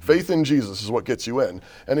sufficient. Faith in Jesus is what gets you in.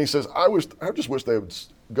 And he says, I just wish they would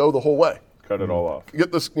go the whole way. Cut it all off.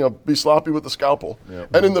 Get this, be sloppy with the scalpel.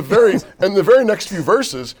 Yep. And in the very next few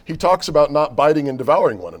verses, he talks about not biting and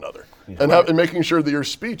devouring one another, and making sure that your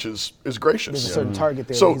speech is gracious. There's a certain target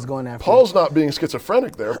there So that he's going after. Paul's not being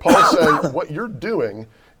schizophrenic there. Paul's saying what you're doing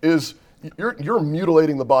is you're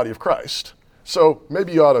mutilating the body of Christ. So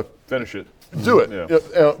maybe you ought to Finish it. do it.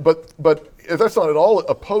 Yeah. But if that's not at all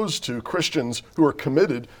opposed to Christians who are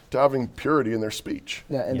committed to having purity in their speech.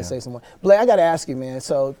 Yeah, and to say some more. Blake, I got to ask you, man.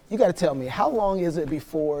 So you got to tell me, how long is it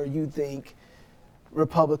before you think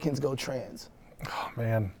Republicans go trans? Oh,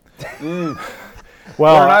 man. We're in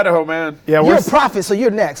Well, Idaho, man. yeah, You're a prophet, so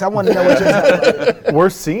you're next. I want to know what you're talking about. we're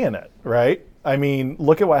seeing it, right? I mean,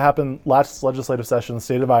 look at what happened last legislative session in the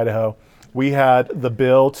state of Idaho. We had the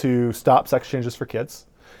bill to stop sex changes for kids,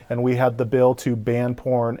 and we had the bill to ban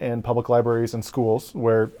porn in public libraries and schools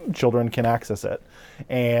where children can access it.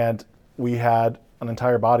 And we had an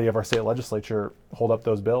entire body of our state legislature hold up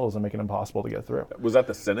those bills and make it impossible to get through. Was that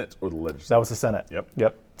the Senate or the legislature? That was the Senate.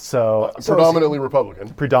 Yep. So Predominantly Republican.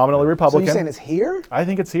 predominantly So Republican. you're saying it's here? I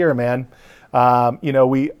think it's here, man. I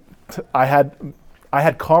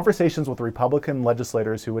had conversations with Republican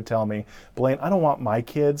legislators who would tell me, Blaine, I don't want my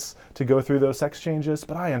kids to go through those sex changes,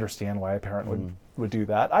 but I understand why a parent would do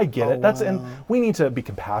that. I get it. And we need to be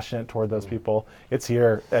compassionate toward those people. It's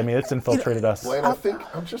here. I mean, it's infiltrated us. Blaine,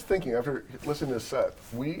 I'm just thinking after listening to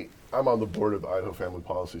Seth, I'm on the board of the Idaho Family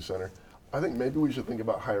Policy Center. I think maybe we should think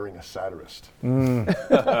about hiring a satirist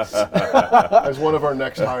as one of our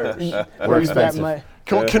next hires. What do you think?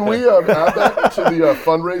 Can we add that to the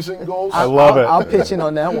fundraising goals? I love it. I'll pitch in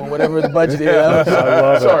on that one, whatever the budget is.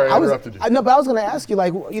 Sorry, I interrupted you. I was going to ask you,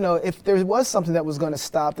 if there was something that was going to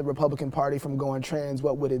stop the Republican Party from going trans,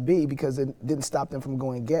 what would it be? Because it didn't stop them from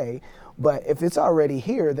going gay. But if it's already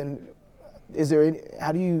here, then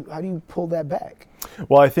how do you pull that back?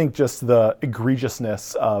 Well, I think just the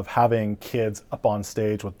egregiousness of having kids up on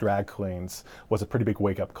stage with drag queens was a pretty big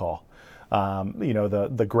wake-up call.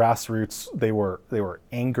 The grassroots, they were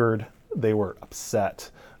angered, they were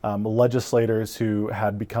upset. Legislators who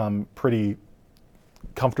had become pretty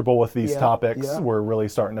comfortable with these topics were really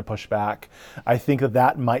starting to push back. I think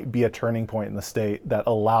that might be a turning point in the state that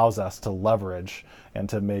allows us to leverage and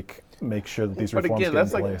to make sure that these reforms get in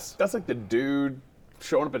place. That's like the dude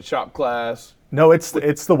showing up at shop class. No, it's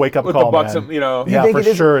the wake up With call, the buxom, man. You think for it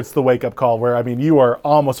is- sure, it's the wake up call where you are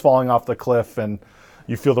almost falling off the cliff and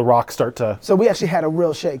you feel the rock start to. So we actually had a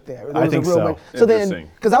real shake there. I think so. So then, Interesting.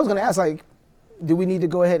 because I was going to ask, do we need to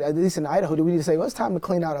go ahead, at least in Idaho, do we need to say, well, it's time to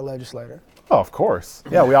clean out our legislator? Oh, of course.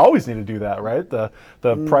 Yeah, we always need to do that, right? The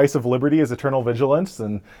price of liberty is eternal vigilance,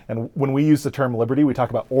 and when we use the term liberty, we talk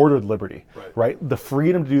about ordered liberty, right? The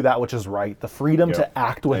freedom to do that which is right, the freedom to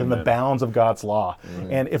act within the bounds of God's law.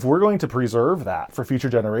 And if we're going to preserve that for future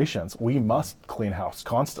generations, we must clean house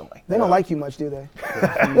constantly. They don't like you much, do they?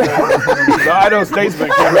 The Idaho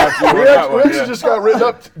Statesman came after you. We actually just got written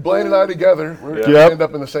up, Blaine and I together. We're going to end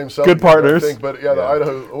up in the same cell. Good partners. I think, but the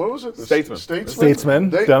Idaho, what was it? The Statesman. Statesman,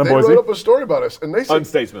 They down in Boise. wrote up a story about us, and they said,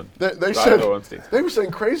 Unstatesman. They The said Idaho Unstatesman. they were saying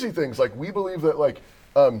crazy things like, we believe that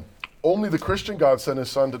only the Christian God sent His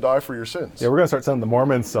Son to die for your sins. Yeah, we're going to start sending the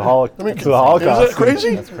Mormons to the Holocaust. Is that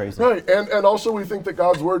crazy? That's crazy. Right, and also we think that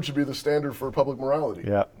God's word should be the standard for public morality.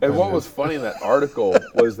 Yeah. And what was funny in that article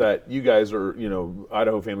was that you guys are,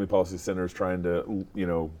 Idaho Family Policy Center is trying to,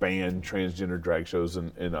 ban transgender drag shows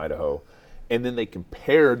in Idaho. And then they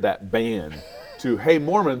compared that ban to, hey,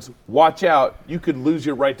 Mormons, watch out. You could lose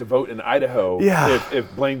your right to vote in Idaho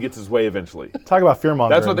if Blaine gets his way eventually. Talk about fear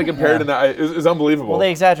mongering. That's what they compared, and it's unbelievable. Well,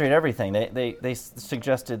 they exaggerate everything. They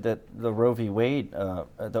suggested that the Roe v. Wade,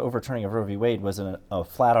 the overturning of Roe v. Wade was a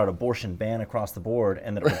flat-out abortion ban across the board,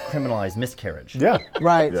 and that it would criminalize miscarriage. Yeah.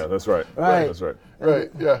 Right. Yeah, that's right. Right. That's right.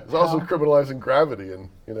 Right, yeah. It's also criminalizing gravity and,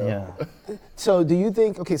 Yeah. So do you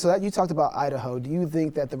think, so that you talked about Idaho, do you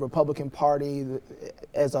think that the Republican Party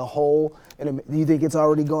as a whole, do you think it's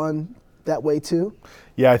already gone that way too?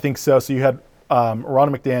 Yeah, I think so. So you had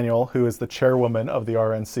Ronna McDaniel, who is the chairwoman of the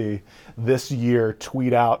RNC, this year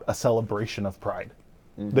tweet out a celebration of Pride.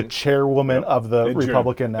 The chairwoman of the In June.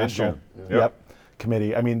 Republican In National June. Yep.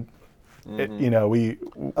 Committee. I mean, we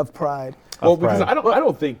Of pride. Well, because pride. I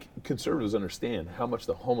don't think conservatives understand how much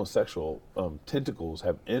the homosexual tentacles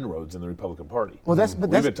have inroads in the Republican Party. Well, We've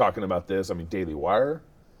been talking about this. I mean, Daily Wire,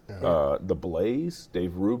 The Blaze,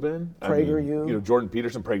 Dave Rubin, PragerU. Jordan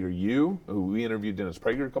Peterson, PragerU, who we interviewed Dennis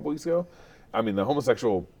Prager a couple weeks ago. I mean, the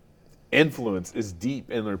homosexual influence is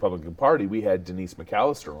deep in the Republican Party. We had Denise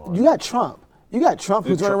McAllister on. You got Trump. You got Trump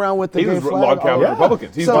who's running around with the he gay was flag. log cabin yeah.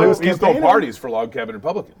 Republicans. He's So- thrown- He was he's thrown campaigning. parties for log cabin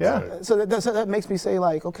Republicans. Yeah. So that makes me say,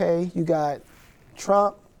 like, okay, you got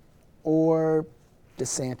Trump or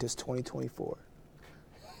DeSantis 2024.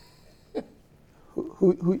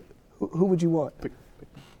 Who would you want?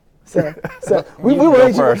 So we You will go let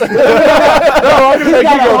you. first. I'm gonna make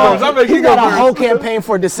you go first. I'm making He's you go got a first. whole campaign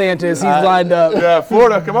for DeSantis. He's lined up. Yeah,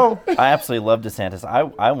 Florida, come on. I absolutely love DeSantis.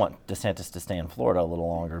 I want DeSantis to stay in Florida a little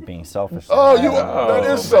longer, being selfish. Oh, that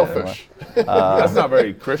is selfish. That's not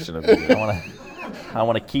very Christian of you. I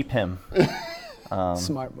want to keep him.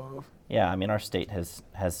 Smart move. Yeah, I mean, our state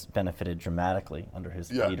has benefited dramatically under his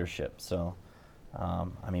Yeah. leadership. So,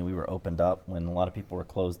 I mean, we were opened up when a lot of people were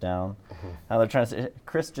closed down. Now they're trying to say,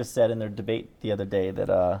 Chris just said in their debate the other day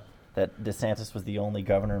that that DeSantis was the only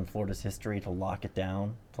governor in Florida's history to lock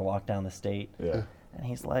down the state. Yeah. And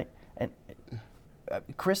he's like,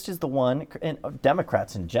 Chris is the one, and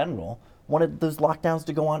Democrats in general wanted those lockdowns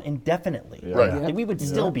to go on indefinitely. Right. Like, we would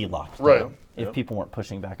still be locked Right. down if people weren't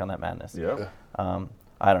pushing back on that madness. Yeah.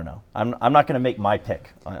 I don't know. I'm not going to make my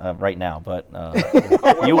pick right now, but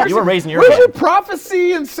you were raising your Where's your hand.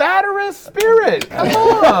 prophecy and satirist spirit? Come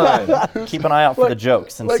on. Keep an eye out for the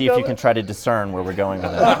jokes and see if you can try to discern where we're going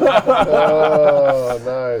with it. Oh,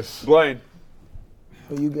 nice. Blaine.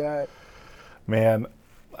 Who you got? Man,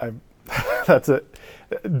 that's it.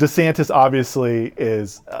 DeSantis obviously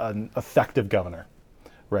is an effective governor,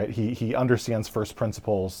 right? He understands first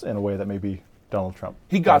principles in a way that maybe Donald Trump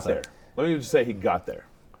He got doesn't. there. Let me just say he got there.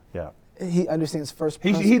 Yeah, He understands first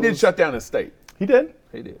He principles did shut down his state. he did.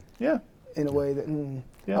 He did. Yeah, in a way that.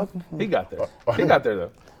 yeah. He got there. He got there,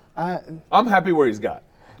 though. I, I'm happy where he's got.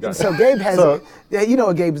 So Gabe has, So- yeah, you know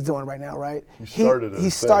what Gabe's doing right now, right? He started he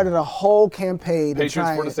a started a whole campaign to Patriots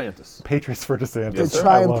try, for DeSantis. Patriots for DeSantis. to sir.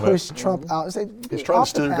 try I and love push it. Trump out. Say, He's trying to off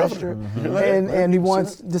steal the your pasture, governor. and he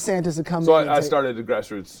wants DeSantis to come So in. and I take- started a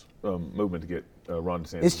grassroots movement to get Ron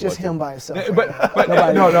DeSantis. It's just elected. him by himself. But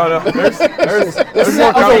Nobody- no. There's This more is There's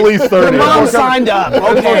coming. at least 30. Your mom signed up.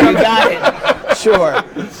 Okay, got it. Sure.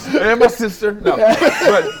 And my sister. No,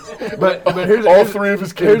 but here's All three of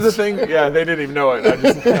his Here's the kids. thing. Yeah, they didn't even know it.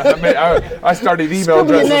 I started email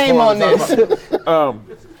Scribble your addresses name for on them.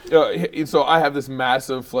 this. So I have this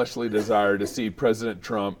massive fleshly desire to see President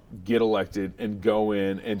Trump get elected and go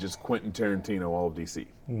in and just Quentin Tarantino all of DC.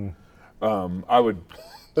 I would.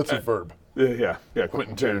 That's a verb. Yeah,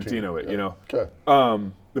 Quentin Tarantino it, you know. Okay.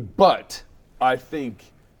 But I think,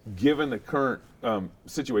 given the current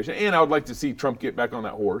situation, and I would like to see Trump get back on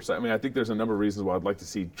that horse. I mean, I think there's a number of reasons why I'd like to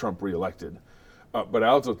see Trump reelected. But I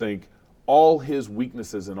also think all his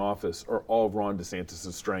weaknesses in office are all of Ron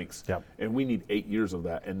DeSantis' strengths. Yep. And we need 8 years of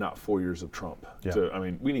that and not 4 years of Trump. Yep. I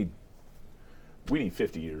mean, we need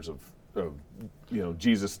 50 years of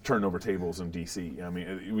Jesus turning over tables in D.C. I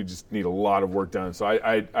mean, we just need a lot of work done. So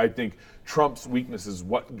I think Trump's weakness is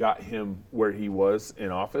what got him where he was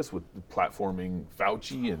in office with platforming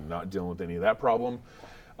Fauci and not dealing with any of that problem.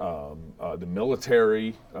 The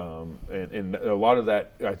military, and a lot of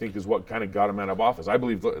that, I think, is what kind of got him out of office. I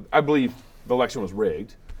believe the election was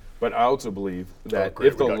rigged, but I also believe that Great,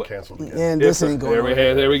 if the we got canceled again. And this ain't going on.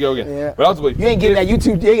 there we go again. Yeah. But I also believe You ain't getting that YouTube,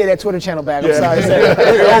 you ain't getting that Twitter channel back. I'm sorry to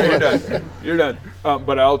say. you're done. You're done.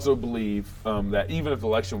 But I also believe that even if the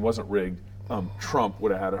election wasn't rigged, Trump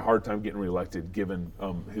would have had a hard time getting reelected given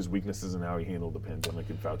his weaknesses and how he handled the pandemic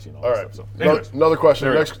and Fauci and all, All that right. stuff. So, anyways, Another question.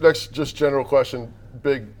 There we Next, just general question.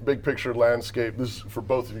 Big picture landscape. This is for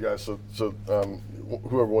both of you guys. So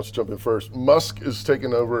whoever wants to jump in first. Musk is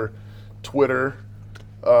taking over Twitter.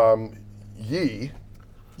 Yay.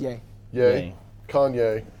 Yay.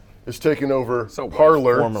 Kanye is taking over So white.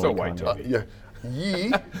 Parler. Formerly so white, Kanye. Toby. Yeah.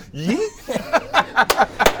 Yee. Yee?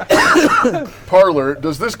 Parler.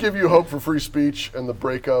 Does this give you hope for free speech and the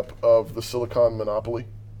breakup of the Silicon monopoly?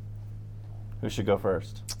 Who should go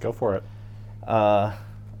first? Go for it.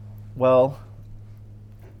 Well,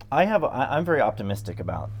 I'm very optimistic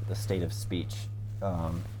about the state of speech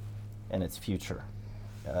and its future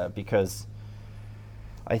because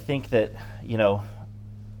I think that,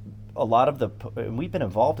 a lot of and we've been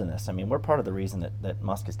involved in this. I mean, we're part of the reason that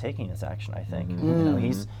Musk is taking this action, I think.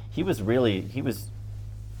 He was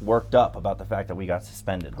worked up about the fact that we got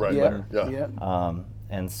suspended. Right. Yeah. Yeah.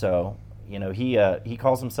 And so, he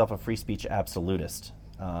calls himself a free speech absolutist.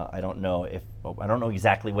 I don't know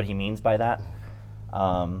exactly what he means by that.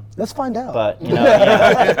 Let's find out. But it's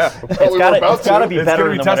got to be better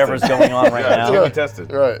than whatever's going on right now. It's going to be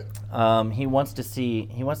tested. Right. He wants to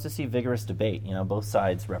see vigorous debate. Both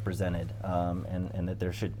sides represented, and that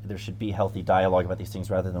there should be healthy dialogue about these things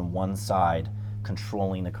rather than one side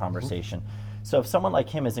controlling the conversation. So if someone like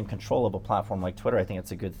him is in control of a platform like Twitter, I think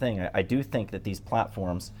it's a good thing. I do think that these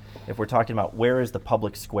platforms, if we're talking about where is the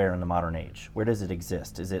public square in the modern age, where does it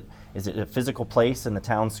exist? Is it a physical place in the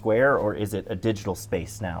town square, or is it a digital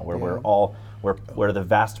space now where where the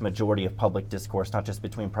vast majority of public discourse, not just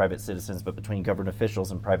between private citizens, but between government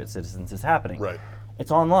officials and private citizens, is happening? Right.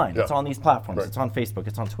 It's online. Yeah. It's on these platforms. Right. It's on Facebook.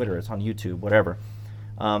 It's on Twitter. It's on YouTube. Whatever.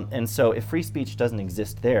 And so if free speech doesn't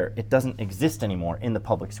exist there, it doesn't exist anymore in the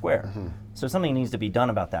public square. Mm-hmm. So something needs to be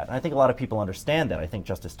done about that. And I think a lot of people understand that. I think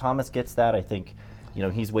Justice Thomas gets that. I think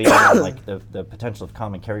he's waiting on like the potential of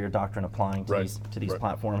common carrier doctrine applying to these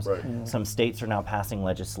platforms. Right. Some states are now passing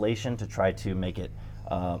legislation to try to make it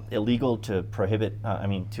illegal to prohibit,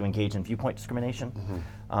 to engage in viewpoint discrimination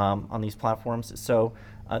on these platforms. So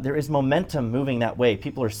there is momentum moving that way.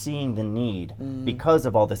 People are seeing the need because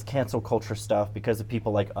of all this cancel culture stuff, because of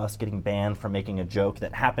people like us getting banned for making a joke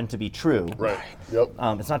that happened to be true. Right. Yep.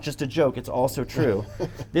 It's not just a joke, it's also true.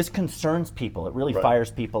 This concerns people. It really fires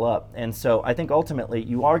people up. And so I think ultimately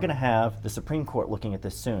you are going to have the Supreme Court looking at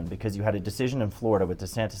this soon, because you had a decision in Florida with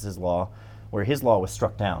DeSantis' law where his law was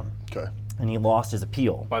struck down. Okay. And he lost his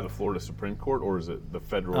appeal. By the Florida Supreme Court, or is it the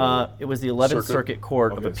federal? It was the 11th Circuit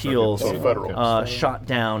Court of Appeals shot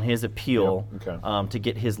down his appeal to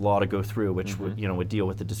get his law to go through, which would deal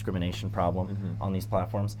with the discrimination problem on these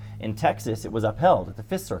platforms. In Texas, it was upheld at the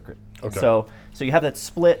 5th Circuit. Okay. So you have that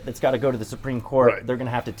split that's got to go to the Supreme Court. Right. They're going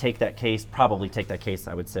to have to take that case,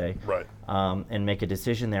 I would say, Right. and make a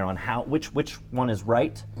decision there on which one is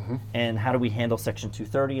right, and how do we handle Section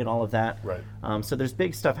 230 and all of that. Right. So there's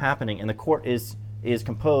big stuff happening, and the court is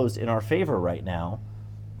composed in our favor right now,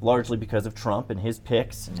 largely because of Trump and his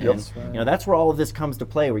picks. And that's where all of this comes to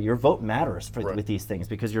play, where your vote matters with these things,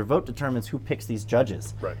 because your vote determines who picks these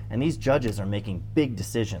judges. Right. And these judges are making big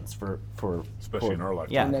decisions for Especially in our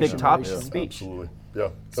lifetime. Yeah, Next big top generation. speech. Absolutely. Yeah.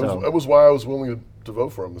 So- That was why I was willing to vote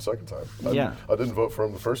for him the second time. Yeah. I didn't vote for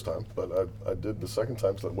him the first time, but I did the second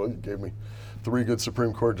time. So, you gave me 3 good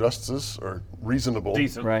Supreme Court justices, or reasonable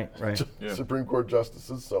Decent. Right. Supreme Court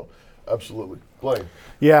justices. So, absolutely. Blaine.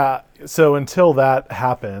 Yeah, so until that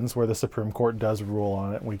happens, where the Supreme Court does rule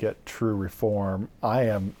on it and we get true reform, I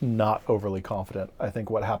am not overly confident. I think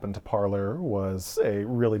what happened to Parler was a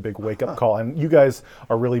really big wake-up call. And you guys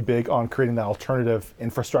are really big on creating that alternative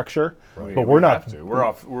infrastructure, but we're not. Have to. We're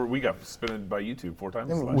off. We got spinned by YouTube 4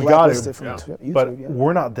 times. We got Blacklisted it, from YouTube, but yeah.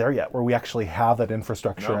 we're not there yet, where we actually have that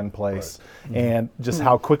infrastructure No. in place, and just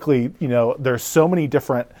how quickly, there's so many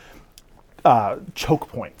different choke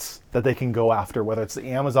points that they can go after, whether it's the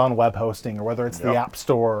Amazon web hosting, or whether it's the App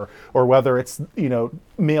Store, or whether it's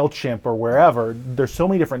MailChimp or wherever. There's so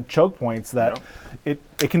many different choke points that it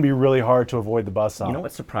can be really hard to avoid the buzzsaw. You know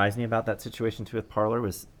what surprised me about that situation too with Parler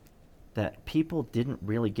was that people didn't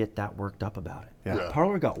really get that worked up about it. Yeah.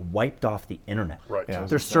 Parler got wiped off the internet. Right. Yeah.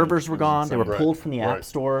 Their servers were gone. They were Right. pulled from the app Right.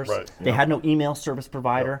 stores. Right. They had no email service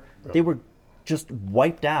provider. They were just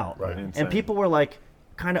wiped out. Right. Insane. And people were like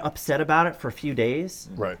kind of upset about it for a few days.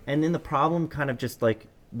 Right. And then the problem kind of just like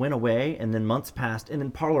went away, and then months passed, and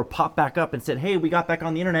then Parler popped back up and said, "Hey, we got back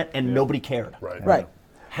on the internet," and nobody cared. Right. Right.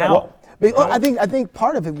 How? I think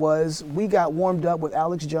part of it was we got warmed up with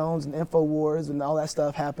Alex Jones and InfoWars, and all that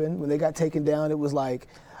stuff happened. When they got taken down, it was like,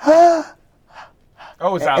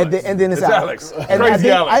 Oh, it's Alex. and then it's Alex. And Crazy I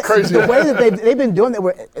think Alex. Crazy the way that they've been doing that,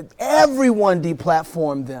 where everyone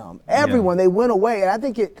deplatformed them. Everyone, they went away, and I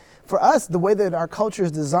think for us, the way that our culture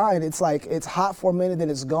is designed, it's like it's hot for a minute, then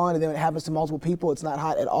it's gone, and then it happens to multiple people. It's not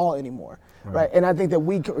hot at all anymore, right? And I think that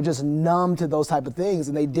we are just numb to those type of things,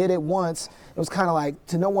 and they did it once. It was kind of like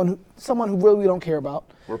to someone who really we don't care about.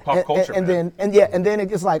 We're pop culture, and man. then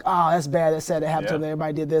it's like, oh, that's bad, that's sad, that happened to them.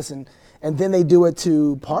 Everybody did this, and then they do it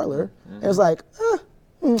to Parler, and it's like,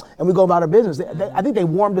 and we go about our business. I think they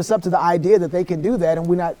warmed us up to the idea that they can do that, and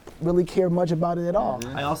we not really care much about it at all.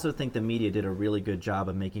 I also think the media did a really good job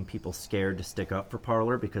of making people scared to stick up for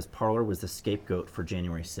Parler, because Parler was the scapegoat for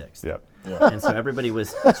January 6th. Yep. And so everybody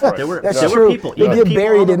was, there were true. people, They even get people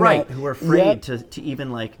buried on the in right that. who were afraid Yep. to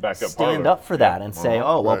even like Back up stand Parler. up for that and say,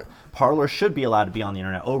 oh, well, Right. Parler should be allowed to be on the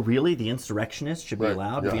internet. Oh, really? The insurrectionists should be Right.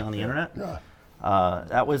 allowed to be Yeah. on the internet? Yeah.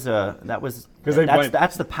 That was they blame-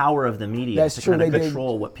 that's the power of the media That's to true, kind of they did-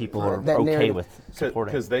 control what people are that okay narrative. with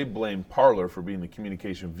supporting. Because they blame Parler for being the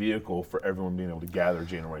communication vehicle for everyone being able to gather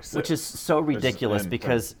January 6th. Which is so ridiculous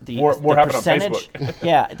because the more happened on percentage.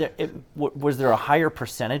 Facebook. Was there a higher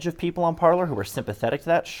percentage of people on Parler who were sympathetic to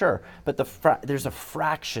that? Sure, but there's a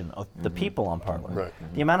fraction of the people on Parler. Right.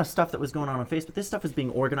 The amount of stuff that was going on Facebook. This stuff is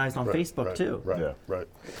being organized on Facebook too, Right. Yeah. Right.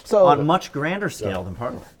 So on much grander scale than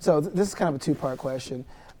Parler. So this is kind of a two-part question.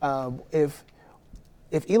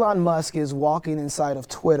 If Elon Musk is walking inside of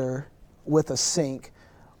Twitter with a sink,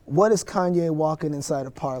 what is Kanye walking inside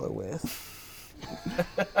of Parler with?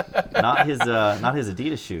 Not his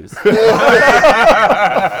Adidas shoes.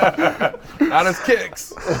 Not his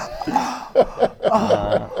kicks.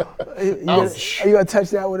 Are you gonna touch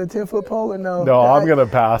that with a 10-foot pole or no? No, I'm gonna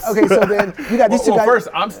pass. Okay, so then you got these two Well, guys. first,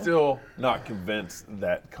 I'm still not convinced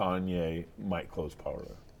that Kanye might close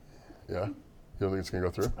Parler. Yeah. You don't think it's gonna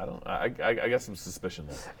go through? I don't. I got some suspicion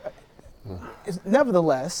there.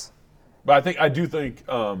 Nevertheless, But I do think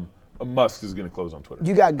Musk is going to close on Twitter.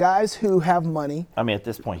 you got guys who have money. I mean, at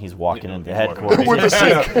this point, he's walking into he's headquarters. walking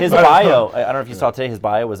into His bio, I don't know if you saw today, his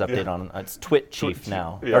bio was updated on, it's Twit Chief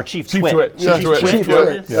now. Yeah. Or Chief Chief Twit. Twit. Yeah, Chief Twit. Chief Yeah.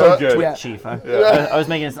 Twit. So good. Yeah. Chief. I was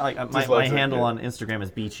making it like my Dyslexic, handle yeah. on Instagram is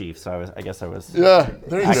B Chief, so I guess I was Yeah.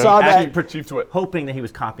 There you I go. saw that. Chief, Chief Twit. hoping that he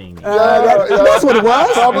was copying me. That's what it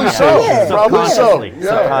was. Probably so. Yeah. Probably so. Subconsciously.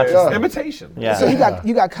 Yeah. Subconsciously. Imitation. Yeah. So you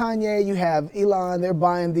got Kanye, you have Elon. They're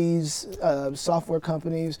buying these software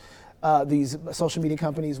companies, these social media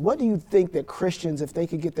companies. What do you think that Christians, if they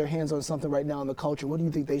could get their hands on something right now in the culture, what do you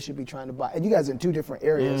think they should be trying to buy? And you guys are in two different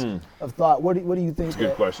areas of thought. What do you think?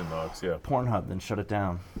 Good question, Knox. Yeah. Pornhub, then shut it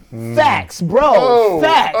down. Facts, bro. Oh,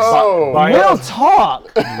 Facts. oh. Buy Real it.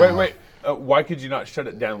 talk. Wait. Why could you not shut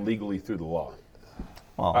it down legally through the law?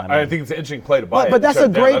 Well, I think it's an interesting play to buy it. But and that's shut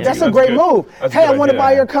a it down. great I think that's a that's great good. move. That's a Hey, I good want to idea.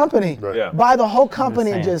 buy your company. Yeah. Buy the whole company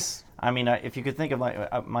saying. and just. I mean, if you could think of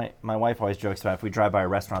my wife always jokes about if we drive by a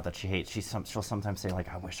restaurant that she hates, she'll sometimes say like,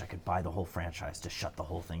 I wish I could buy the whole franchise to shut the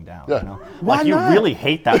whole thing down. Yeah. You know? Why like you not? really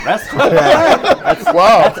hate that restaurant.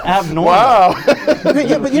 Wow. That's abnormal. Wow.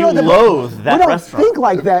 But You loathe that we don't restaurant. think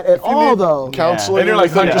like that at all, though. Counseling. And you're like,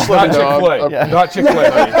 everything, honey, just let not me know. Chick-fil-A.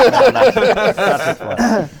 Not Chick-fil-A,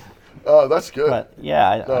 honey. Oh, that's good. But yeah,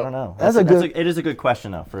 I don't know. That's a good- it is a good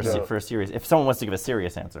question though for a serious. If someone wants to give a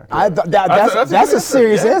serious answer. That's That's a a good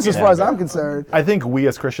serious answer. answer as far as I'm concerned. I think we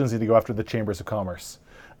as Christians need to go after the chambers of commerce.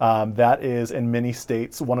 That is in many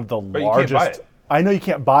states one of the you can't largest. buy it. I know you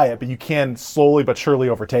can't buy it, but you can slowly but surely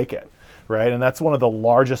overtake it, right? And that's one of the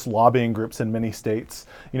largest lobbying groups in many states.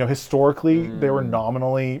 You know, historically they were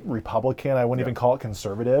nominally Republican. I wouldn't even call it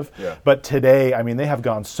conservative. Yeah. But today, I mean, they have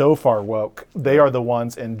gone so far woke. They are the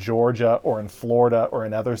ones in Georgia or in Florida or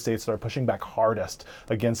in other states that are pushing back hardest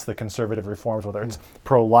against the conservative reforms, whether it's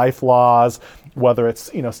pro-life laws, whether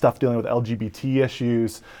it's stuff dealing with LGBT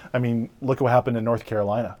issues. I mean, look at what happened in North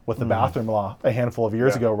Carolina with the bathroom law a handful of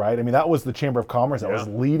years ago, right? I mean, that was the Chamber of Commerce that was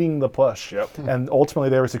leading the push, Yep. and ultimately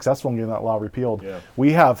they were successful in getting that law repealed. Yeah.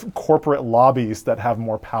 We have corporate lobbies that have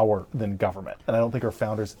more power than government, and I don't think our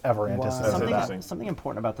founders ever anticipated that. interesting. Something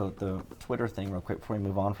important about the Twitter thing, real quick, before we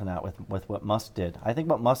move on from that, with what Musk did. I think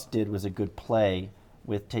what Musk did was a good play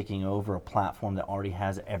with taking over a platform that already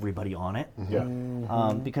has everybody on it. Yeah.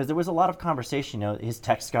 Because there was a lot of conversation. His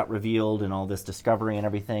text got revealed and all this discovery and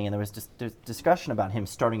everything, and there was discussion about him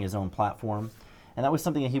starting his own platform. And that was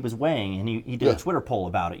something that he was weighing, and he did a Twitter poll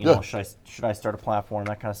about it. Should I start a platform,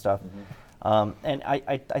 that kind of stuff. And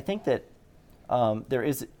I think that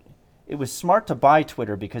it was smart to buy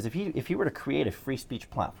Twitter, because if he were to create a free speech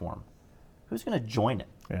platform, who's going to join it?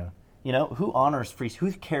 Yeah. Who honors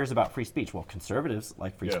who cares about free speech? Well, conservatives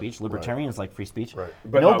like free Yeah, speech, libertarians like free speech. Right.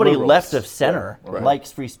 But not Nobody liberals. left of center Right.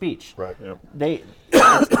 likes free speech. Right. Yep. They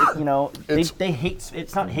hate.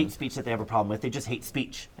 It's not hate speech that they have a problem with. They just hate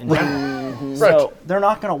speech in general. So Right. they're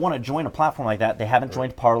not going to want to join a platform like that. They haven't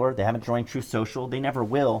joined Parler. They haven't joined Truth Social. They never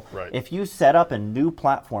will. Right. If you set up a new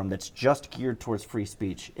platform that's just geared towards free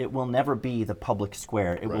speech, it will never be the public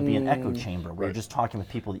square. It will be an echo chamber where you're just talking with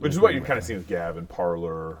people that Which you is what agree you're with. kind of seeing with Gab and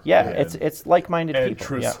Parler. Yeah, and, it's like-minded and people.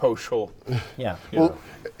 Truth yeah. Social. Yeah. Well,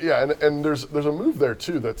 yeah, and there's a move there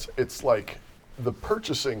too. It's like the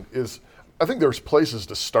purchasing is. I think there's places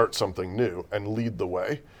to start something new and lead the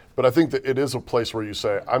way, but I think that it is a place where you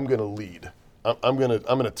say, I'm going to lead. I'm going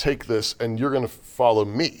to take this, and you're going to follow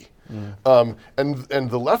me. And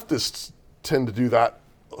the leftists tend to do that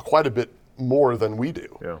quite a bit more than we do.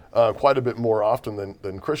 Yeah. Quite a bit more often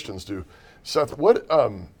than Christians do. Seth, what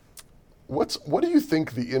do you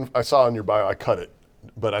think I saw in your bio? I cut it,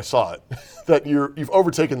 but I saw it that you've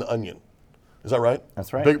overtaken the onion. Is that right?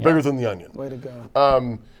 That's right, Bigger than the onion. Way to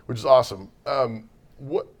go. Which is awesome.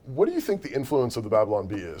 What do you think the influence of the Babylon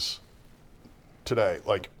Bee is today,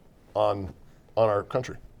 like on our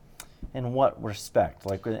country? In what respect?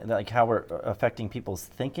 Like how we're affecting people's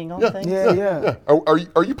thinking on things? Yeah.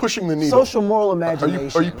 Are you pushing the needle? Social moral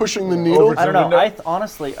imagination. Are you pushing the needle? I don't know.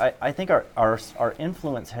 Honestly, I think our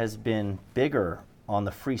influence has been bigger on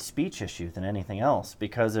the free speech issue than anything else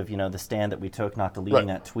because of the stand that we took, not deleting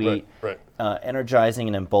that tweet, energizing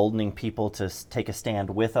and emboldening people to take a stand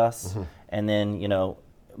with us, and then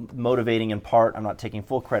motivating in part. I'm not taking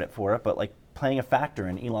full credit for it, but like playing a factor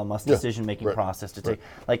in Elon Musk's decision-making process to take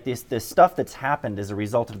like this stuff that's happened as a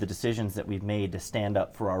result of the decisions that we've made to stand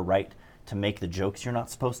up for our right to make the jokes you're not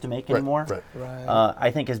supposed to make anymore.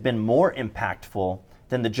 I think has been more impactful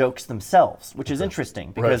than the jokes themselves, which is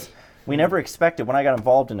interesting because we never expected, when I got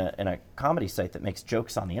involved in a comedy site that makes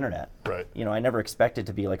jokes on the internet, I never expected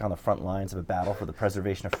to be like on the front lines of a battle for the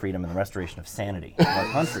preservation of freedom and the restoration of sanity in our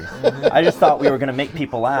country. I just thought we were going to make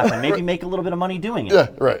people laugh and maybe make a little bit of money doing it.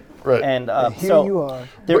 And here you are.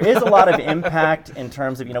 There is a lot of impact in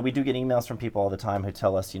terms of, we do get emails from people all the time who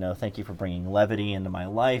tell us, thank you for bringing levity into my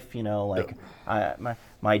life,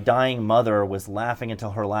 my dying mother was laughing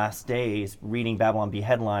until her last days, reading Babylon Bee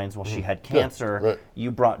headlines while she had cancer.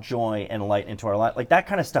 You brought joy and light into our life. Like that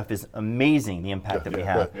kind of stuff is amazing, the impact that we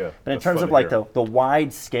have. But in terms of like the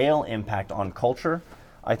wide scale impact on culture,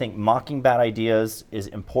 I think mocking bad ideas is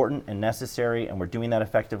important and necessary, and we're doing that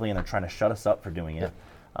effectively, and they're trying to shut us up for doing it.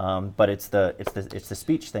 But it's the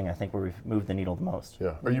speech thing, I think, where we've moved the needle the most.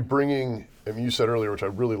 Are you bringing? I mean, you said earlier, which I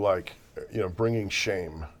really like, bringing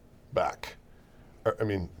shame back. I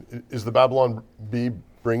mean, is the Babylon Bee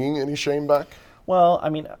bringing any shame back? Well,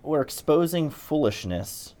 I mean, we're exposing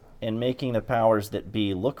foolishness and making the powers that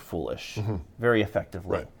be look foolish very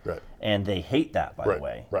effectively. And they hate that, by the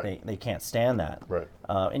way. They can't stand that.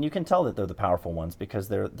 And you can tell that they're the powerful ones because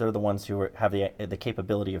they're the ones who have the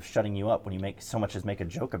capability of shutting you up when you make so much as make a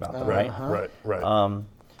joke about them, right?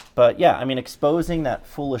 But yeah, I mean, exposing that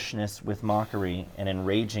foolishness with mockery and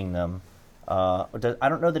enraging them, I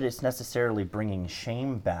don't know that it's necessarily bringing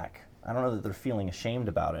shame back. I don't know that they're feeling ashamed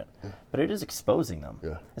about it, but it is exposing them.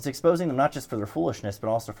 It's exposing them not just for their foolishness, but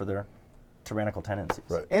also for their tyrannical tendencies.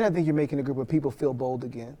 And I think you're making a group of people feel bold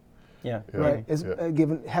again. It's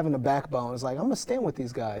having a backbone. It's like, I'm gonna stand with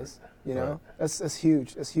these guys. That's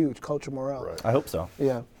huge. That's huge. Culture morale. I hope so.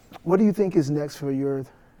 Yeah. What do you think is next for your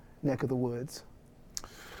neck of the woods?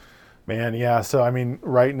 Man, yeah. So I mean,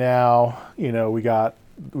 right now, we got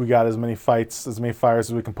as many fires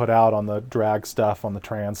as we can put out on the drag stuff, on the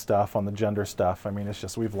trans stuff, on the gender stuff. I mean, it's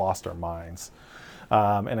just we've lost our minds,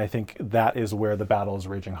 and I think that is where the battle is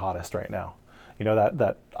raging hottest right now.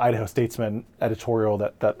 That Idaho Statesman editorial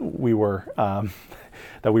that we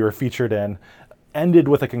were featured in ended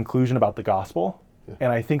with a conclusion about the gospel,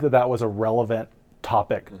 and I think that was a relevant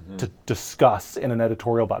topic to discuss in an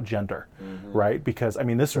editorial about gender, right? Because I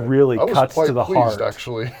mean, this really cuts to the heart.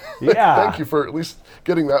 Actually, yeah. Thank you for at least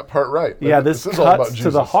getting that part right. This is all about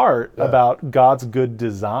to the heart about God's good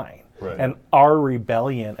design and our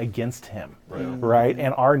rebellion against Him, right?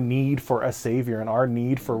 And our need for a Savior and our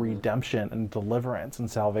need for redemption and deliverance and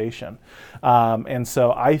salvation. And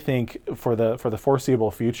so I think for the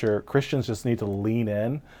foreseeable future, Christians just need to lean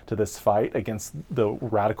in to this fight against the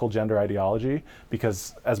radical gender ideology,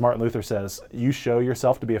 because as Martin Luther says, you show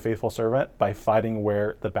yourself to be a faithful servant by fighting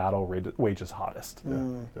where the battle wages hottest.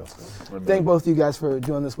 Thank both of you guys for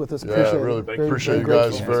doing this with us. Appreciate you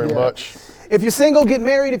guys very much. If you're single, get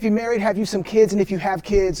married. If you're married, have you some kids. And if you have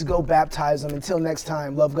kids, go baptize them. Until next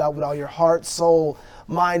time, love God with all your heart, soul,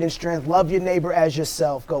 mind, and strength. Love your neighbor as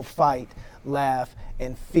yourself. Go fight, laugh,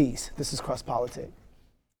 and feast. This is Cross Politic.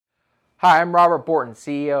 Hi, I'm Robert Borton,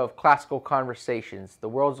 CEO of Classical Conversations, the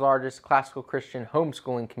world's largest classical Christian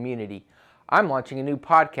homeschooling community. I'm launching a new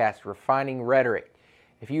podcast, Refining Rhetoric.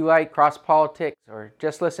 If you like cross politics or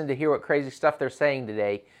just listen to hear what crazy stuff they're saying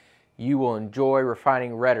today, you will enjoy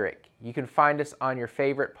Refining Rhetoric. You can find us on your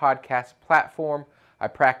favorite podcast platform. I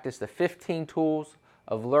practice the 15 tools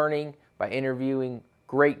of learning by interviewing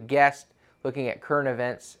great guests, looking at current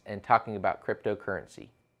events, and talking about cryptocurrency.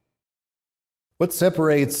 What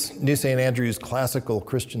separates New St. Andrew's Classical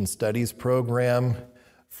Christian Studies program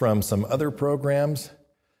from some other programs?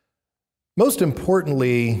 Most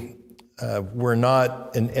importantly, we're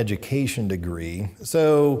not an education degree.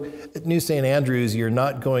 So at New St. Andrews, you're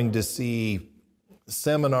not going to see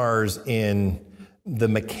seminars in the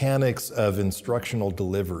mechanics of instructional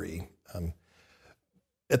delivery.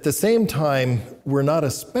 At the same time, we're not a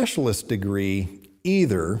specialist degree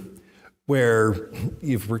either. where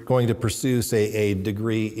if we're going to pursue, say, a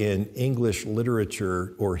degree in English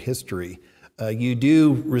literature or history, you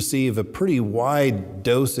do receive a pretty wide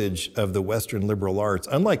dosage of the Western liberal arts,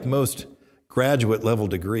 unlike most graduate level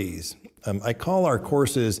degrees. I call our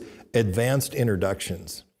courses advanced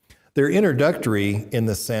introductions. They're introductory in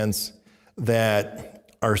the sense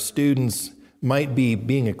that our students might be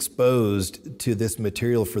being exposed to this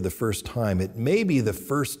material for the first time. It may be the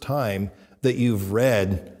first time that you've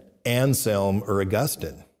read Anselm or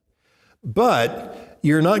Augustine, but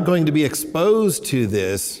you're not going to be exposed to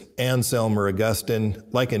this Anselm or Augustine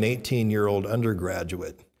like an 18-year-old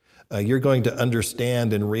undergraduate. You're going to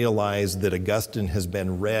understand and realize that Augustine has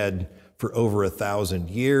been read for over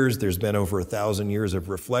 1,000 years. There's been over 1,000 years of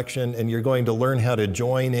reflection, and you're going to learn how to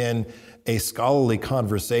join in a scholarly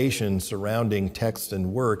conversation surrounding texts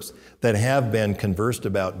and works that have been conversed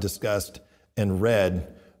about, discussed, and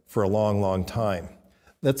read for a long, long time.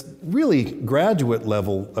 That's really graduate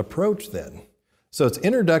level approach then. So it's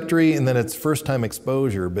introductory and then it's first time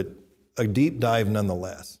exposure, but a deep dive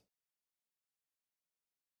nonetheless.